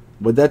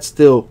 but that's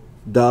still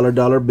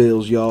dollar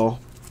bills, y'all.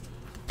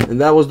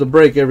 And that was the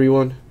break,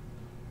 everyone.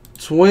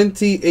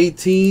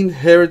 2018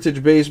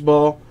 Heritage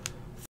Baseball